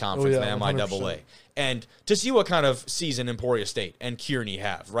implications on this conference, the MIAA. And to see what kind of season Emporia State and Kearney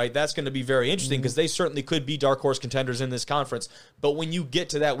have, right? That's going to be very interesting because they certainly could be dark horse contenders in this conference. But when you get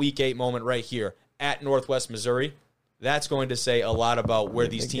to that Week 8 moment right here at Northwest Missouri, that's going to say a lot about where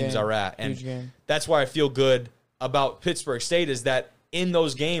these teams are at. And that's why I feel good about Pittsburg State is that in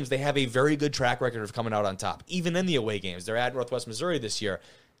those games, they have a very good track record of coming out on top. Even in the away games, they're at Northwest Missouri this year.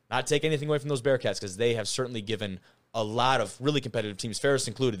 Not take anything away from those Bearcats because they have certainly given a lot of really competitive teams, Ferris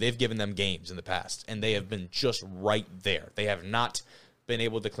included, they've given them games in the past, and they have been just right there. They have not been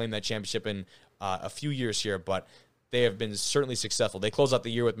able to claim that championship in a few years here, but they have been certainly successful. They close out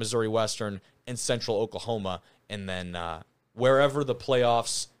the year with Missouri Western and Central Oklahoma, and then wherever the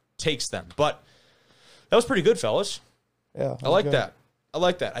playoffs takes them. But that was pretty good, fellas. Yeah, I like that.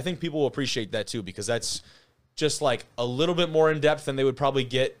 I think people will appreciate that, too, because that's just like a little bit more in depth than they would probably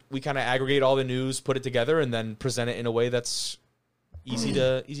get. We kind of aggregate all the news, put it together, and then present it in a way that's easy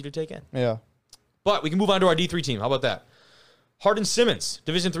to take in. Yeah. But we can move on to our D3 team. How about that? Hardin Simmons,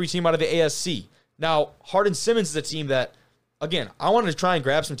 Division III team out of the ASC. Now, Hardin Simmons is a team that, again, I wanted to try and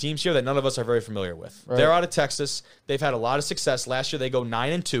grab some teams here that none of us are very familiar with. Right. They're out of Texas. They've had a lot of success. Last year they go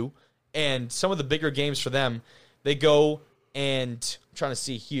 9-2, and some of the bigger games for them, they go and I'm trying to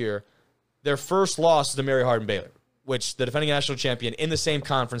see here. Their first loss is to Mary Hardin Baylor, which the defending national champion in the same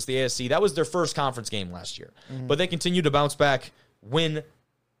conference, the ASC, that was their first conference game last year. Mm-hmm. But they continued to bounce back, win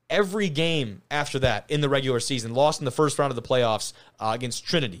every game after that in the regular season, lost in the first round of the playoffs against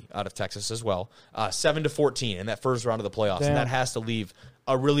Trinity out of Texas as well, 7-14 in that first round of the playoffs. Damn. And that has to leave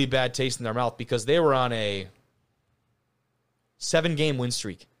a really bad taste in their mouth because they were on a 7-game win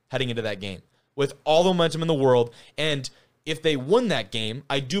streak heading into that game with all the momentum in the world. And if they won that game,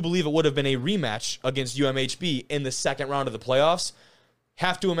 I do believe it would have been a rematch against UMHB in the second round of the playoffs.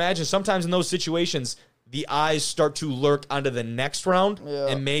 Have to imagine sometimes in those situations, the eyes start to lurk onto the next round,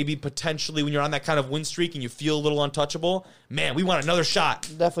 and maybe potentially when you're on that kind of win streak and you feel a little untouchable, man, we want another shot.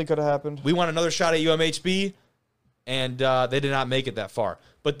 Definitely could have happened. We want another shot at UMHB. and they did not make it that far.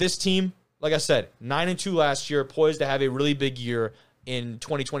 But this team, like I said, 9-2 last year, poised to have a really big year in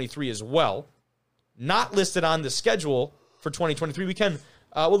 2023 as well. Not listed on the schedule for 2023.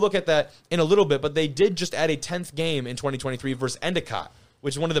 We'll look at that in a little bit, but they did just add a 10th game in 2023 versus Endicott,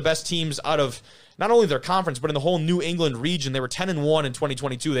 which is one of the best teams out of not only their conference, but in the whole New England region. They were 10-1 in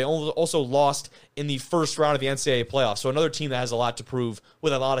 2022. They also lost in the first round of the NCAA playoffs. So another team that has a lot to prove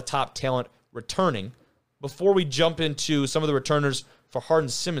with a lot of top talent returning. Before we jump into some of the returners for Hardin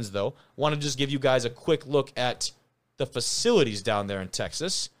Simmons, though, I want to just give you guys a quick look at the facilities down there in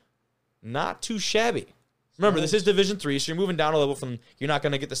Texas. Not too shabby. Remember, this is Division III, so you're moving down a level from, you're not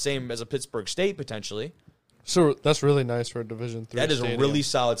going to get the same as a Pittsburg State, potentially. So that's really nice for a Division III. That is a really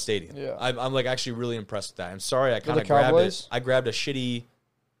solid stadium. Yeah. I'm like actually really impressed with that. I'm sorry I kind the of grabbed Cowboys? it. I grabbed a shitty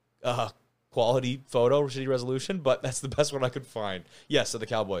quality photo, shitty resolution, but that's the best one I could find. Yes, of the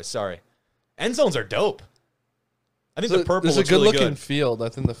Cowboys. Sorry. End zones are dope. I think the purple looks really good. It's a good-looking field. I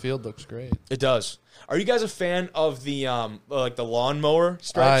think the field looks great. It does. Are you guys a fan of the like the lawnmower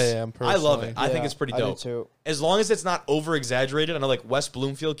stripes? I am, personally. I love it. I think it's pretty dope. I do too. As long as it's not over-exaggerated. I know like West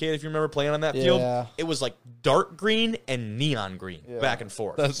Bloomfield, Kate, if you remember playing on that field, it was like dark green and neon green back and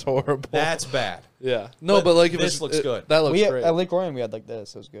forth. That's horrible. That's bad. Yeah. No, but like this looks good. That looks great. At Lake Orion, we had like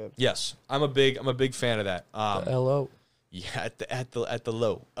this. It was good. Yes, I'm a big fan of that. LO. Yeah, at the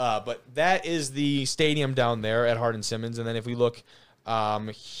low. But that is the stadium down there at Hardin Simmons. And then if we look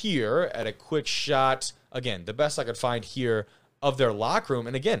here at a quick shot, again, the best I could find here of their locker room.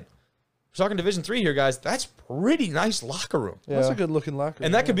 And again, we're talking Division III here, guys. That's pretty nice locker room. Yeah. That's a good looking locker room.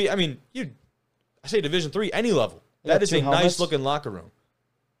 And that could be, I mean, I say Division III, any level. That is a nice looking locker room.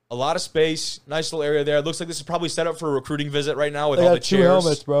 A lot of space, nice little area there. It looks like this is probably set up for a recruiting visit right now with all the chairs. 2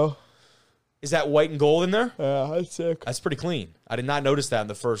 helmets, bro. Is that white and gold in there? Yeah, that's sick. That's pretty clean. I did not notice that in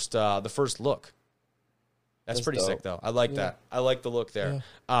the first look. That's pretty dope. Sick, though. I like that. I like the look there.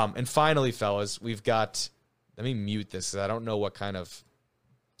 Yeah. And finally, fellas, we've got... Let me mute this because I don't know what kind of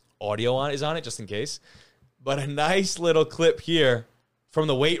audio is on it, just in case. But a nice little clip here from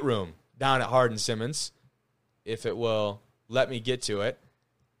the weight room down at Hardin Simmons, if it will let me get to it.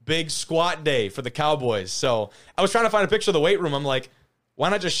 Big squat day for the Cowboys. So I was trying to find a picture of the weight room. I'm like, why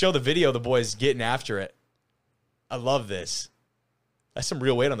not just show the video of the boys getting after it? I love this. That's some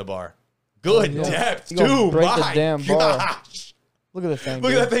real weight on the bar. Good depth, too. Break the My damn bar. gosh. Look at this thing.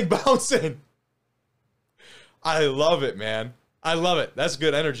 Look at that thing bouncing. I love it, man. I love it. That's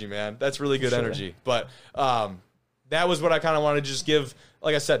good energy, man. That's really good energy. But that was what I kind of wanted to just give,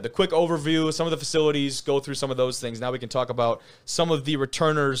 like I said, the quick overview, some of the facilities, go through some of those things. Now we can talk about some of the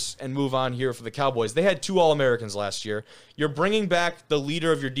returners and move on here for the Cowboys. They had 2 All-Americans last year. You're bringing back the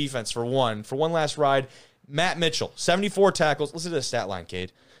leader of your defense for one last ride. Matt Mitchell, 74 tackles. Listen to the stat line,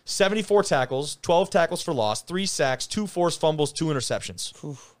 Cade. 74 tackles, 12 tackles for loss, 3 sacks, 2 forced fumbles, 2 interceptions.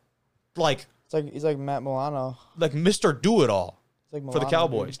 Oof. Like... He's like Matt Milano. Like Mr. Do-It-All Like for the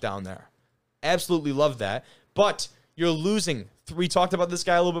Cowboys down there. Absolutely love that. But you're losing. We talked about this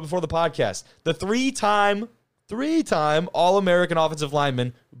guy a little bit before the podcast. The three-time All-American offensive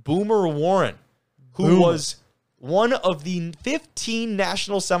lineman, Boomer Warren, who was one of the 15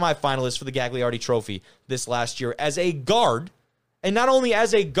 national semifinalists for the Gagliardi Trophy this last year as a guard. And not only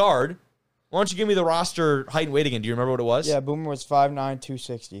as a guard, why don't you give me the roster height and weight again? Do you remember what it was? Yeah, Boomer was 5'9",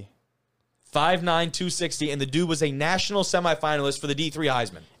 260. 5'9", 260, and the dude was a national semifinalist for the D3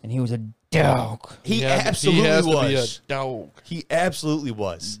 Heisman. And he was a dog. He absolutely was. To be a dog. He absolutely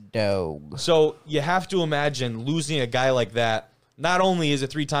was. Dog. So you have to imagine losing a guy like that. Not only is a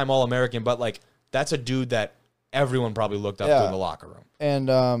 3-time All-American, but like that's a dude that everyone probably looked up to in the locker room. And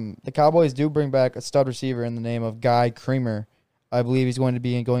the Cowboys do bring back a stud receiver in the name of Guy Creamer. I believe he's going to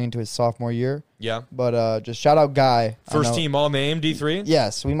be going into his sophomore year. Yeah. But just shout out Guy. First team All-Name, D3?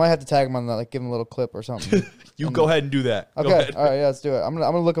 Yes. We might have to tag him on that, like give him a little clip or something. Go ahead and do that. Okay. All right. Yeah, let's do it. I'm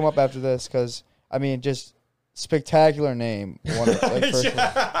gonna look him up after this because, I mean, just spectacular name. First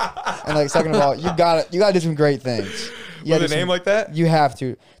and like second of all, you got to do some great things. With a name like that? You have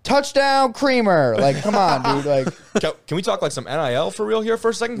to. Touchdown Creamer. Like, come on, dude. Like, can we talk like some NIL for real here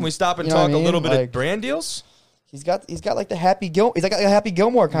for a second? Can we stop and talk a little bit of brand deals? He's got like the Happy Gilmore. He's like a Happy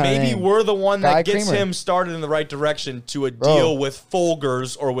Gilmore kind of name. Maybe we're the one that gets Creamer. him started in the right direction to a deal with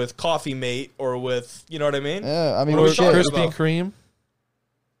Folgers or with Coffee Mate or with, you know what I mean? Yeah, I mean, Krispy Kreme.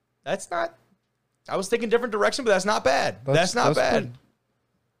 That's not. I was thinking different direction, but that's not bad. That's not bad. Good.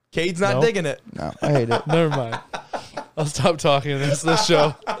 Cade's not digging it. No, I hate it. Never mind. I'll stop talking. This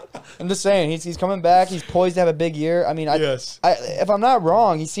show. I'm just saying, he's coming back. He's poised to have a big year. I mean, if I'm not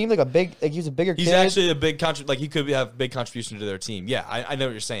wrong, he seemed like he was a bigger kid. He's actually a big he could have big contribution to their team. Yeah, I know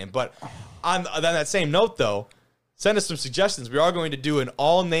what you're saying. But on that same note, though, send us some suggestions. We are going to do an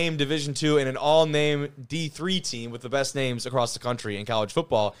all-name Division II and an all-name D3 team with the best names across the country in college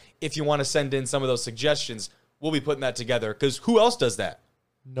football. If you want to send in some of those suggestions, we'll be putting that together. Because who else does that?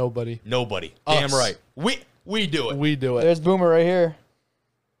 Nobody. Damn right. We do it. We do it. There's Boomer right here.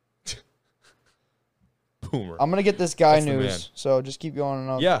 Boomer. I'm gonna get this guy That's the man. news. So just keep going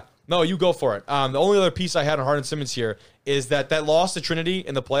on. Yeah. No, you go for it. The only other piece I had on Hardin Simmons here is that loss to Trinity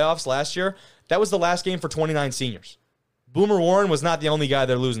in the playoffs last year, that was the last game for 29 seniors. Boomer Warren was not the only guy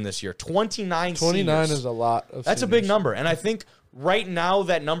they're losing this year. 29 seniors. Is a lot of That's seniors. a big number. And I think right now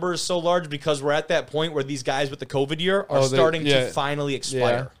that number is so large because we're at that point where these guys with the COVID year are starting to finally expire.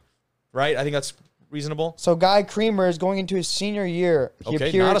 Yeah. Right? I think that's reasonable. So Guy Creamer is going into his senior year.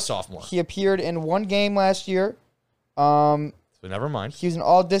 Not a sophomore. He appeared in one game last year. So never mind. He was an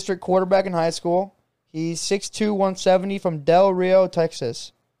all-district quarterback in high school. He's 6'2", 170 from Del Rio,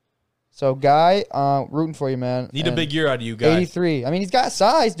 Texas. So, Guy, rooting for you, man. Need a big year out of you, Guy. 83. I mean, he's got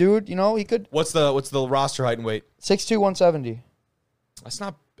size, dude. You know, he could. What's the roster height and weight? 6'2", 170. That's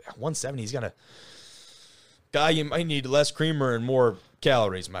not 170. He's got a Guy. You might need less creamer and more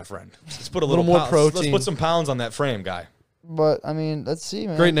calories, my friend. Let's put a little more pounds. protein. Let's put some pounds on that frame, Guy. But I mean, let's see,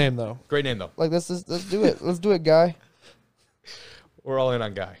 man. Great name though. Like let's do it. Let's do it, Guy. We're all in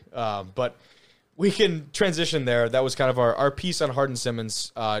on Guy. But we can transition there. That was kind of our piece on Hardin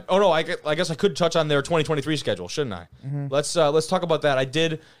Simmons. I guess I could touch on their 2023 schedule, shouldn't I? Mm-hmm. Let's talk about that. I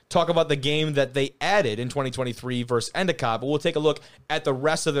did talk about the game that they added in 2023 versus Endicott, but we'll take a look at the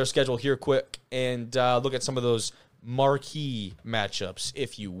rest of their schedule here quick and look at some of those marquee matchups,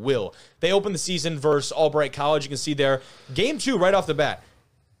 if you will. They opened the season versus Albright College. You can see there. Game 2 right off the bat.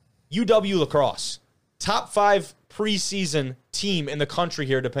 UW Lacrosse. Top 5 preseason team in the country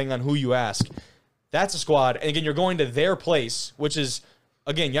here, depending on who you ask. That's a squad. And again, you're going to their place, which is,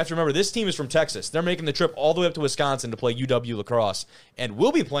 again, you have to remember, this team is from Texas. They're making the trip all the way up to Wisconsin to play UW Lacrosse. And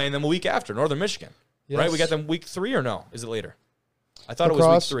we'll be playing them a week after, Northern Michigan. Yes. Right? We got them week 3 or no? Is it later? I thought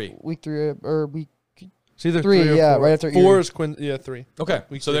Lacrosse, it was week 3. Week 3 or week... It's either 3 or yeah, 4. right after 4 is Quinn. Yeah, 3. Okay,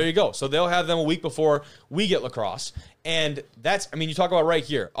 so there you go. So they'll have them a week before we get Lacrosse. And that's, I mean, you talk about right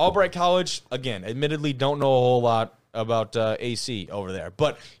here. Albright College, again, admittedly don't know a whole lot about AC over there.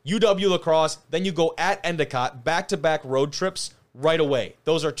 But UW Lacrosse, then you go at Endicott, back-to-back road trips right away.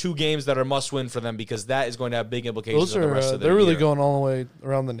 Those are 2 games that are must-win for them because that is going to have big implications on the rest of their They're really year. going all the way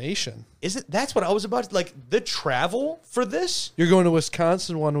around the nation. Is it? That's what I was about to, like, the travel for this? You're going to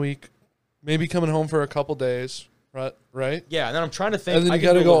Wisconsin 1 week, maybe coming home for a couple days, right? Yeah, and then I'm trying to think. And then you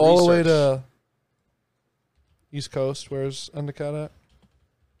got to go all the way to East Coast. Where's Endicott at?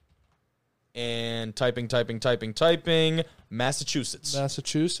 And typing. Massachusetts.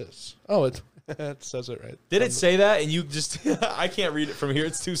 Oh, it says it right. Did it say that? And you just, I can't read it from here.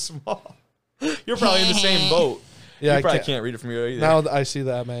 It's too small. You're probably in the same boat. Yeah, you probably can't read it from here either. Now I see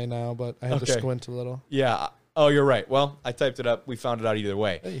the MA now, but I had to squint a little. Yeah. Oh, you're right. Well, I typed it up. We found it out either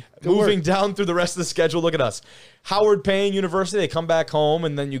way. Hey, Moving down through the rest of the schedule, look at us. Howard Payne University, they come back home,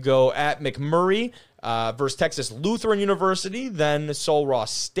 and then you go at McMurray versus Texas Lutheran University, then Sul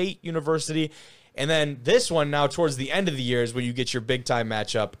Ross State University. And then this one now towards the end of the year is when you get your big-time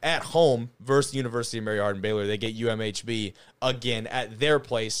matchup at home versus the University of Mary Hardin Baylor. They get UMHB again at their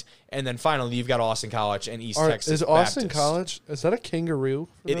place. And then finally, you've got Austin College and East Texas Is Austin Baptist. College, is that a kangaroo?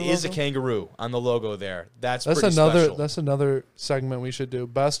 It is a kangaroo on the logo there. That's pretty another special. That's another segment we should do.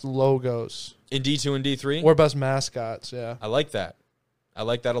 Best logos. In D2 and D3? Or best mascots, yeah. I like that. I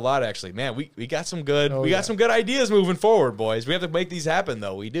like that a lot, actually. Man, we got some good got some good ideas moving forward, boys. We have to make these happen,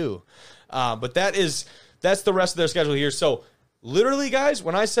 though. We do. But that's the rest of their schedule here. So, literally, guys,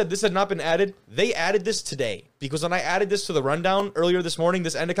 when I said this had not been added, they added this today. Because when I added this to the rundown earlier this morning,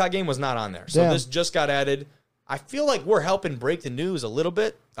 this Endicott game was not on there. So, This just got added. I feel like we're helping break the news a little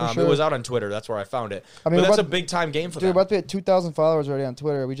bit. Sure. It was out on Twitter. That's where I found it. I mean, but that's a big-time game for them. Dude, we're about to be at 2,000 followers already on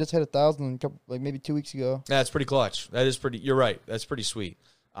Twitter. We just hit 1,000 maybe 2 weeks ago. That's pretty clutch. That is pretty. You're right. That's pretty sweet.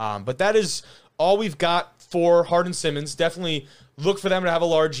 But that is all we've got for Hardin Simmons. Definitely look for them to have a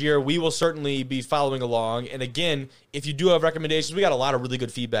large year. We will certainly be following along. And again, if you do have recommendations, we got a lot of really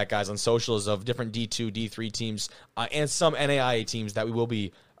good feedback, guys, on socials of different D2, D3 teams and some NAIA teams that we will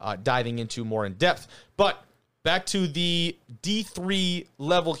be diving into more in depth. But back to the D3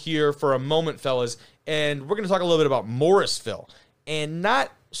 level here for a moment, fellas. And we're going to talk a little bit about Morrisville. And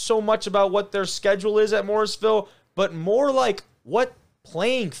not so much about what their schedule is at Morrisville, but more like what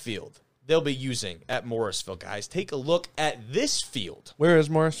playing field they'll be using at Morrisville, guys. Take a look at this field. Where is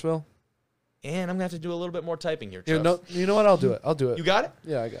Morrisville? And I'm going to have to do a little bit more typing here, You know what? I'll do it. You got it?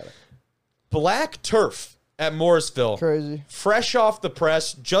 Yeah, I got it. Black turf at Morrisville. Crazy. Fresh off the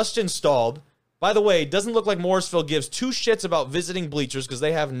press, just installed. By the way, it doesn't look like Morrisville gives two shits about visiting bleachers because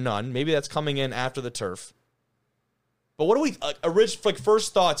they have none. Maybe that's coming in after the turf. But what do we, like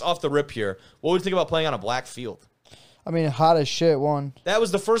first thoughts off the rip here, what would you think about playing on a black field? I mean, hot as shit, one. That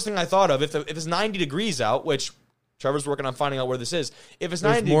was the first thing I thought of. If it's 90 degrees out, which Trevor's working on finding out where this is. If it's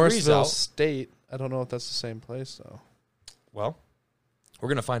 90 degrees Morrisville out. State. I don't know if that's the same place, though. Well, we're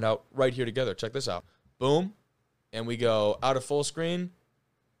going to find out right here together. Check this out. Boom. And we go out of full screen.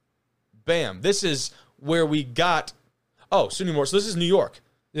 Bam. This is where we got. Oh, SUNY Morrisville. So this is New York.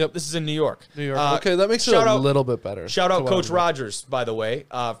 Yep. This is in New York. New York. Okay, that makes it a little bit better. Shout out Coach Rogers, by the way,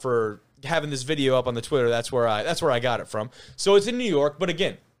 for having this video up on the Twitter. That's where I got it from. So it's in New York, but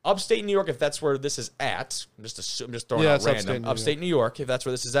again, upstate New York, if that's where this is at. I'm just throwing out random. Upstate New York, if that's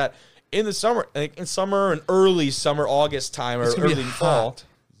where this is at. In the summer, in summer and early summer, August time, or early fall.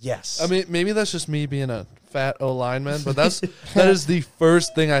 Yes. I mean, maybe that's just me being a fat O-lineman, but that is the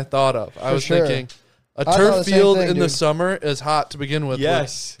first thing I thought of. I was thinking a turf field in the summer is hot to begin with.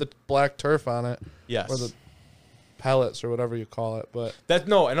 Yes. With the black turf on it. Yes. Or the pellets or whatever you call it. But I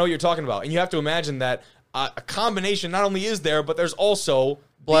know what you're talking about. And you have to imagine that a combination not only is there, but there's also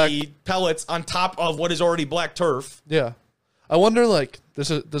the pellets on top of what is already black turf. Yeah. I wonder, like,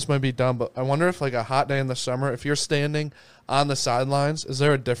 this might be dumb, but I wonder if, like, a hot day in the summer, if you're standing on the sidelines, is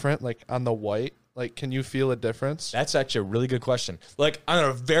there a different, like, on the white? Like, can you feel a difference? That's actually a really good question. Like, on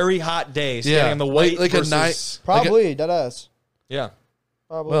a very hot day, standing on the white like versus... a night. Probably, deadass. Yeah.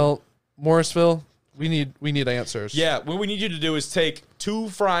 Probably. Well, Morrisville, we need answers. Yeah, what we need you to do is take 2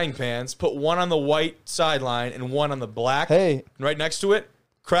 frying pans, put one on the white sideline and one on the black. Hey. Right next to it,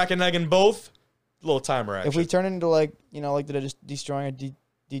 crack an egg in both. Little timer action. If we turn into, like, just destroying a D2,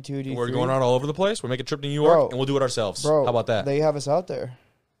 D3. We're going out all over the place. We're making a trip to New York, and we'll do it ourselves. Bro, how about that? They have us out there.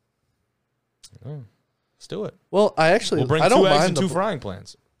 Oh, let's do it. Well, we'll bring I don't 2 eggs mind and 2 frying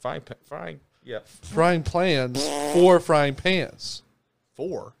pans. Frying, yeah. Frying pans, 4 frying pans.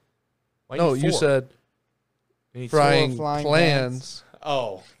 4? Why No, need you 4? said frying frying plans.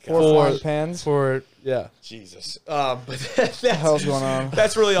 Oh, 4 frying pans. Yeah. Jesus. But What the hell's going on?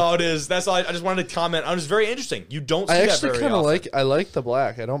 that's really all it is. That's all. I just wanted to comment. It was very interesting. You don't see I that actually very often. I like the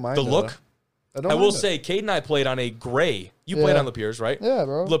black. I don't mind The look? I will say, Cade and I played on a gray. You played on Lapierre's, right? Yeah,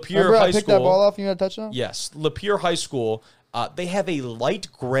 bro. Lapeer High I picked School. that ball off and you had a touchdown? Yes. Lapeer High School, they have a light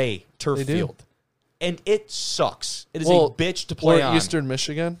gray turf field. And it sucks. It is a bitch to play on. Eastern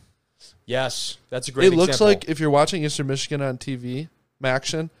Michigan. Yes. That's a great example. It looks like if you're watching Eastern Michigan on TV,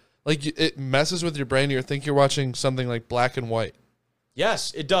 Maction, like it messes with your brain. You think you're watching something like black and white.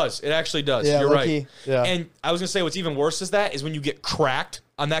 Yes, it does. It actually does. Yeah, You're right. Yeah. And I was going to say what's even worse is when you get cracked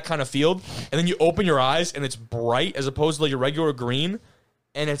on that kind of field and then you open your eyes and it's bright as opposed to like your regular green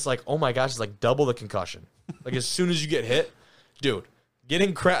and it's like, oh my gosh, it's like double the concussion. Like as soon as you get hit, dude,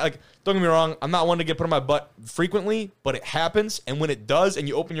 getting cracked, like don't get me wrong, I'm not one to get put on my butt frequently, but it happens. And when it does and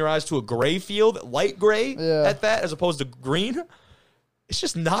you open your eyes to a gray field, light gray at that as opposed to green, it's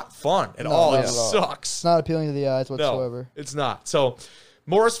just not fun at all. It sucks. It's not appealing to the eyes whatsoever. No, it's not. So,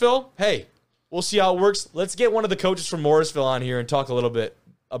 Morrisville, hey, we'll see how it works. Let's get one of the coaches from Morrisville on here and talk a little bit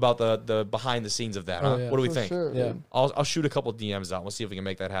about the behind the scenes of that. Huh? Yeah. What do we For think? sure, Yeah. dude. I'll shoot a couple DMs out. We'll see if we can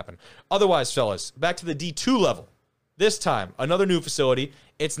make that happen. Otherwise, fellas, back to the D2 level. This time, another new facility.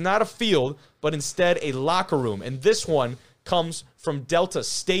 It's not a field, but instead a locker room. And this one comes from Delta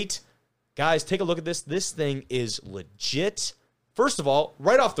State. Guys, take a look at this. This thing is legit. First of all,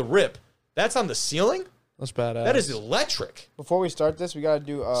 right off the rip, that's on the ceiling? That's badass. That is electric. Before we start this, we got to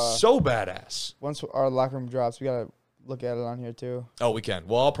do, So badass. once our locker room drops, we got to look at it on here too. Oh, we can.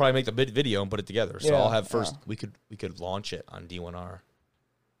 Well, I'll probably make the video and put it together. So Yeah, I'll have first. We could launch it on D1R.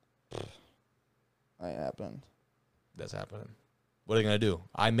 That ain't happening. That's happening. What are they gonna do?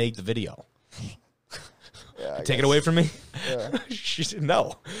 I made the video. Yeah, Take it away from me. Yeah. She said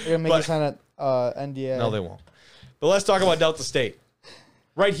no. They're going to make But- us sign an NDA. No, they won't. But let's talk about Delta State.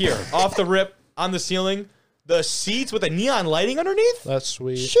 Right here, off the rip, on the ceiling, the seats with the neon lighting underneath. That's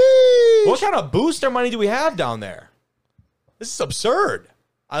sweet. Sheesh. What kind of booster money do we have down there? This is absurd.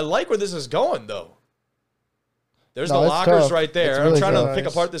 I like where this is going, though. There's the it's lockers tough. right there. It's I'm really trying to tough. pick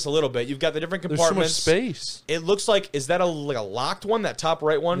apart this a little bit. You've got the different There's so much compartments. space. It looks like, is that like a locked one, that top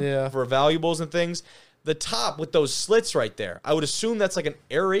right one? Yeah. For valuables and things? The top with those slits right there. I would assume that's like an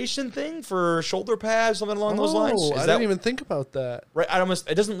aeration thing for shoulder pads, something along those lines. Oh, Is I that didn't even think about that. right?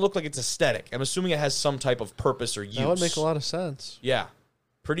 It doesn't look like it's aesthetic. I'm assuming it has some type of purpose or use. That would make a lot of sense. Yeah.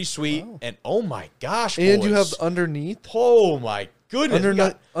 Pretty sweet. Wow. And oh my gosh, And boys. you have underneath, Oh my goodness. We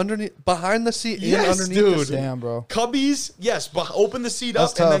got underneath, behind the seat, Yes, and underneath dude. the seat. Damn, bro. cubbies. Yes, but open the seat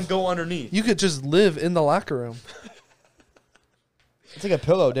That's up and then tough. go underneath. You could just live in the locker room. It's like a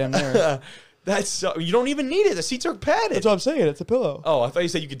pillow, damn near. That's so, you don't even need it. The seats are padded. That's what I'm saying. It's a pillow. Oh, I thought you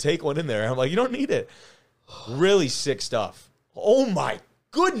said you could take one in there. I'm like, you don't need it. Really sick stuff. Oh my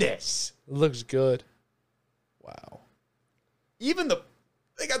goodness. It looks good. Wow. Even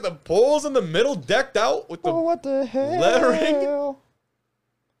they got the poles in the middle decked out with the what the hell? lettering.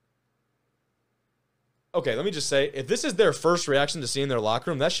 Okay, let me just say, if this is their first reaction to seeing their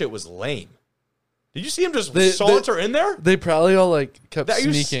locker room, that shit was lame. Did you see him just saunter in there? They probably all like kept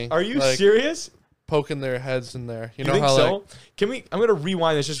sneaking. Are you like, serious? Poking their heads in there. You know think how so? like, Can we? I'm gonna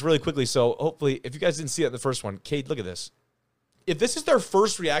rewind this just really quickly. So hopefully, if you guys didn't see that in the first one, Cade, look at this. If this is their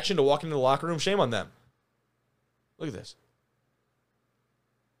first reaction to walking into the locker room, shame on them. Look at this.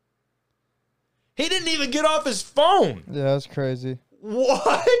 He didn't even get off his phone. Yeah, that's crazy.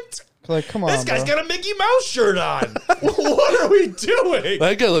 What? Like, come on, This guy's bro. got a Mickey Mouse shirt on. What are we doing?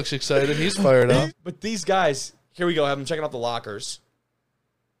 that guy looks excited. He's fired up. But these guys, here we go. Have them checking out the lockers.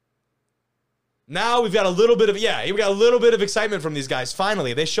 Now we've got a little bit of excitement from these guys.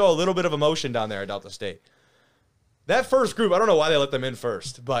 Finally, they show a little bit of emotion down there at Delta State. That first group, I don't know why they let them in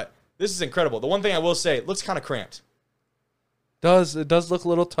first, but this is incredible. The one thing I will say, it looks kind of cramped. It does look a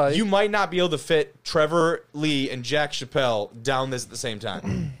little tight. You might not be able to fit Trevor Lee and Jack Chappelle down this at the same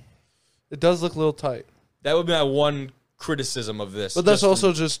time. It does look a little tight. That would be my one criticism of this. But that's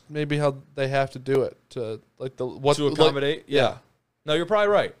also just maybe how they have to do it to like to accommodate. Like, yeah. No, you're probably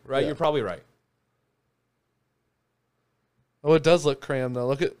right. Right, Yeah. You're probably right. Oh, it does look crammed though.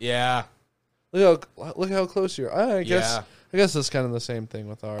 Look how close you are. I guess that's kind of the same thing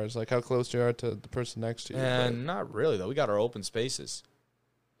with ours. Like how close you are to the person next to you. And not really though. We got our open spaces.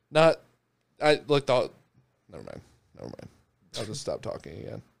 Never mind. I'll just stop talking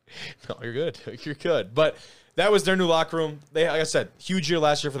again. No, you're good. You're good. But that was their new locker room. They, like I said, huge year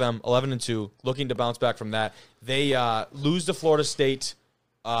last year for them, 11-2, looking to bounce back from that. They lose to Florida State.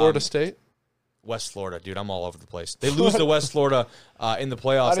 Florida State? West Florida, dude. I'm all over the place. They lose to West Florida in the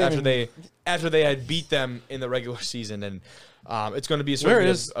playoffs after they had beat them in the regular season, and it's going to be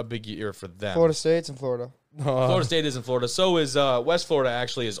a big year for them. Florida State's in Florida. Florida State is in Florida. So is West Florida.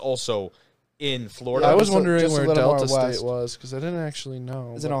 Actually, is also in Florida. I was wondering just a where little Delta more State west. was because I didn't actually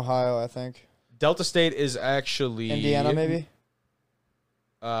know. It's in Ohio, I think. Delta State is actually Indiana, maybe.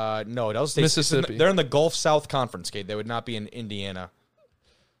 No, Delta State, Mississippi. They're in the Gulf South Conference, Kate. They would not be in Indiana.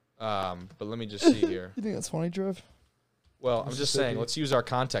 But let me just see here. You think that's funny, Trev? Well, I'm just saying, let's use our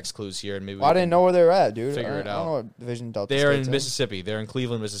context clues here, and maybe I didn't know where they were at, dude. figure it I out. don't know what division Delta They're State's in Mississippi. They're in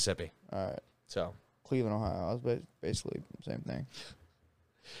Cleveland, Mississippi. All right. So, Cleveland, Ohio. I was basically the same thing.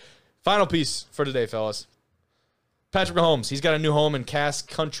 final piece for today, fellas. Patrick Mahomes. He's got a new home in Cass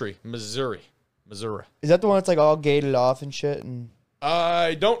Country, Missouri. Is that the one that's like all gated off and shit? And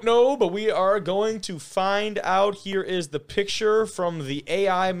I don't know, but we are going to find out. Here is the picture from the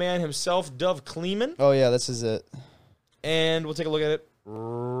AI man himself, Dov Kleeman. oh yeah, this is it. And we'll take a look at it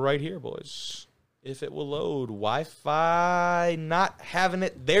right here, boys. If it will load. Wi-Fi not having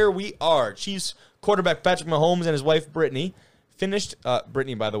it. There we are. Chiefs quarterback Patrick Mahomes and his wife Brittany finished.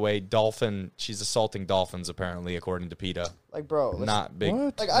 Brittany, by the way, dolphin. She's assaulting dolphins, apparently, according to PETA. Like, bro, Not big.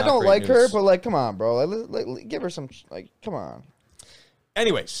 What? like not I don't great like her, news. but like, come on, bro. Like, give her some. Like, come on.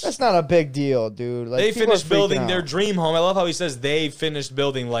 Anyways, That's not a big deal, dude. Like, they people are finished freaking building out. their dream home. I love how he says they finished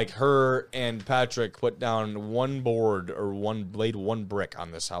building, like her and Patrick put down one board or laid one brick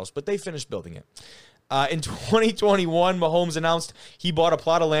on this house, but they finished building it. In 2021, Mahomes announced he bought a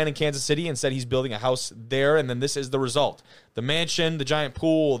plot of land in Kansas City and said he's building a house there, and then this is the result. The mansion, the giant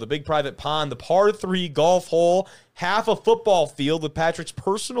pool, the big private pond, the par 3 golf hole, half a football field with Patrick's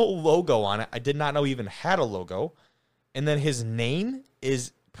personal logo on it. I did not know he even had a logo. And then his name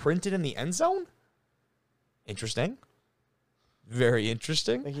is printed in the end zone? Interesting. Very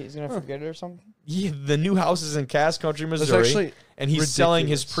interesting. Like he's gonna forget it or something. Yeah, the new house is in Cass Country, Missouri, actually and he's selling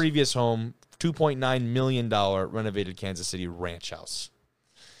his ridiculous. previous home, $2.9 million renovated Kansas City ranch house.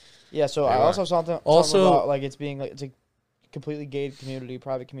 Yeah. So They I are. also saw something about like it's being like it's a completely gated community,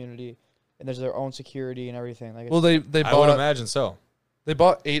 private community, and there's their own security and everything. Like, Well, they I would bought imagine so. they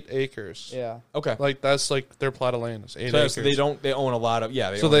bought 8 acres. yeah. Okay. Like that's like their plot of land is 8 So acres. they own a lot of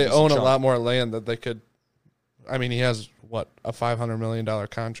So they decent own a chunk. lot more land that they could. I mean, he has what, a $500 million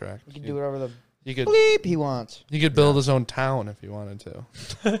contract. He can do whatever the You could bleep he wants. you could build his own town if you wanted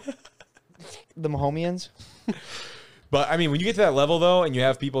to. The Mahomians, But I mean, when you get to that level though, and you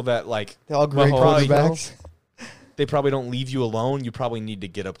have people that like they all great Mahomes, quarterbacks. they probably don't leave you alone. You probably need to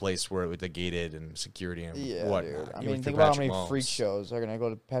get a place where with the gated and security and Yeah, whatnot. dude. I even mean, for think about how Patrick many Mahomes. freak shows are gonna go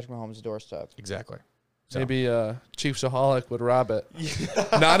to Patrick Mahomes' doorstep. Exactly. So. Maybe Chiefsaholic would rob it.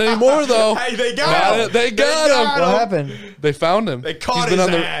 Not anymore though. Hey, they got him. They got him. What happened? They found him. They caught He's his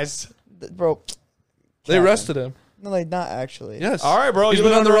been on ass. bro. They arrested him. No, like not actually. Yes. All right, bro. He's You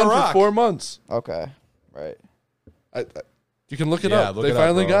been live on the under a run rock. for 4 months. Okay. Right. You can look it Yeah, up. look They it up,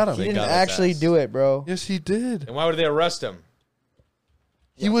 finally bro. got him. He They didn't got his actually ass. do it, bro. Yes, he did. And why would they arrest him?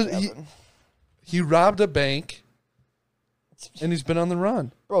 He robbed a bank, and he's been on the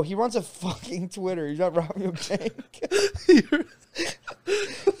run. Bro, he runs a fucking Twitter. He's not robbing a bank.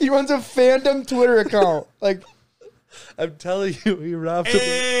 He runs a fandom Twitter account. Like, I'm telling you, he robbed a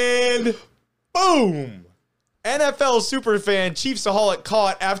bank. And boom! NFL superfan Chiefsaholic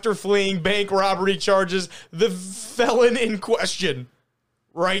caught after fleeing bank robbery charges. The felon in question,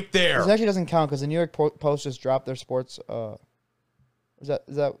 right there. this actually doesn't count because the New York Post just dropped their sports. Is that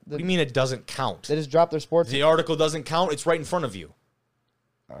What do you mean it doesn't count? they just dropped their sports? The article doesn't count. It's right in front of you.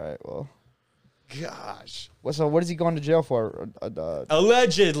 All right, well, Gosh. so what is he going to jail for?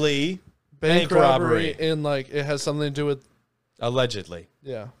 Allegedly, Bank robbery, and like it has something to do with Allegedly.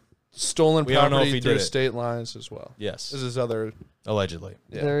 stolen We don't know if property he through did it. state lines as well. Yes. This is other. Allegedly.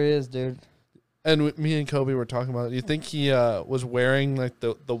 Yeah. There he is, dude. And me and Kobe were talking about it. You think he was wearing like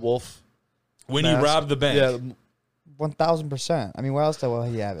the wolf When mask? he robbed the bank. Yeah, 1000%. I mean, where else will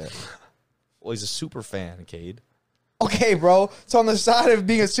he have it? Well, he's a super fan, Cade. Okay, bro. So on the side of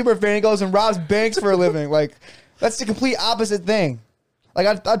being a super fan, he goes and robs banks for a living. Like, that's the complete opposite thing. Like,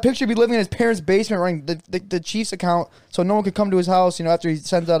 I'd picture he'd be living in his parents' basement running the Chiefs account so no one could come to his house, after he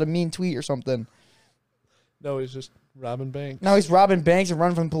sends out a mean tweet or something. no, he's just robbing banks. Now he's robbing banks and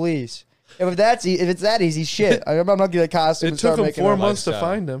running from police. If it's that easy, shit. I'm not gonna get a costume. It and took start him making 4 a- months to lifestyle.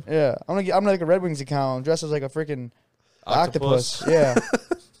 find him. Yeah, I'm gonna like a Red Wings account dressed as like a freaking Octopus. octopus. Yeah.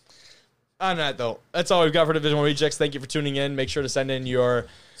 On that, though, that's all we've got for Division 1 Rejects. Thank you for tuning in. Make sure to send in your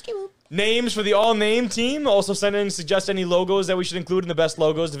names for the all-name team. Also send in, suggest any logos that we should include in the best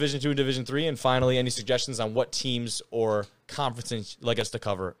logos, Division 2 and Division 3. And finally, any suggestions on what teams or conferences you'd like us to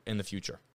cover in the future.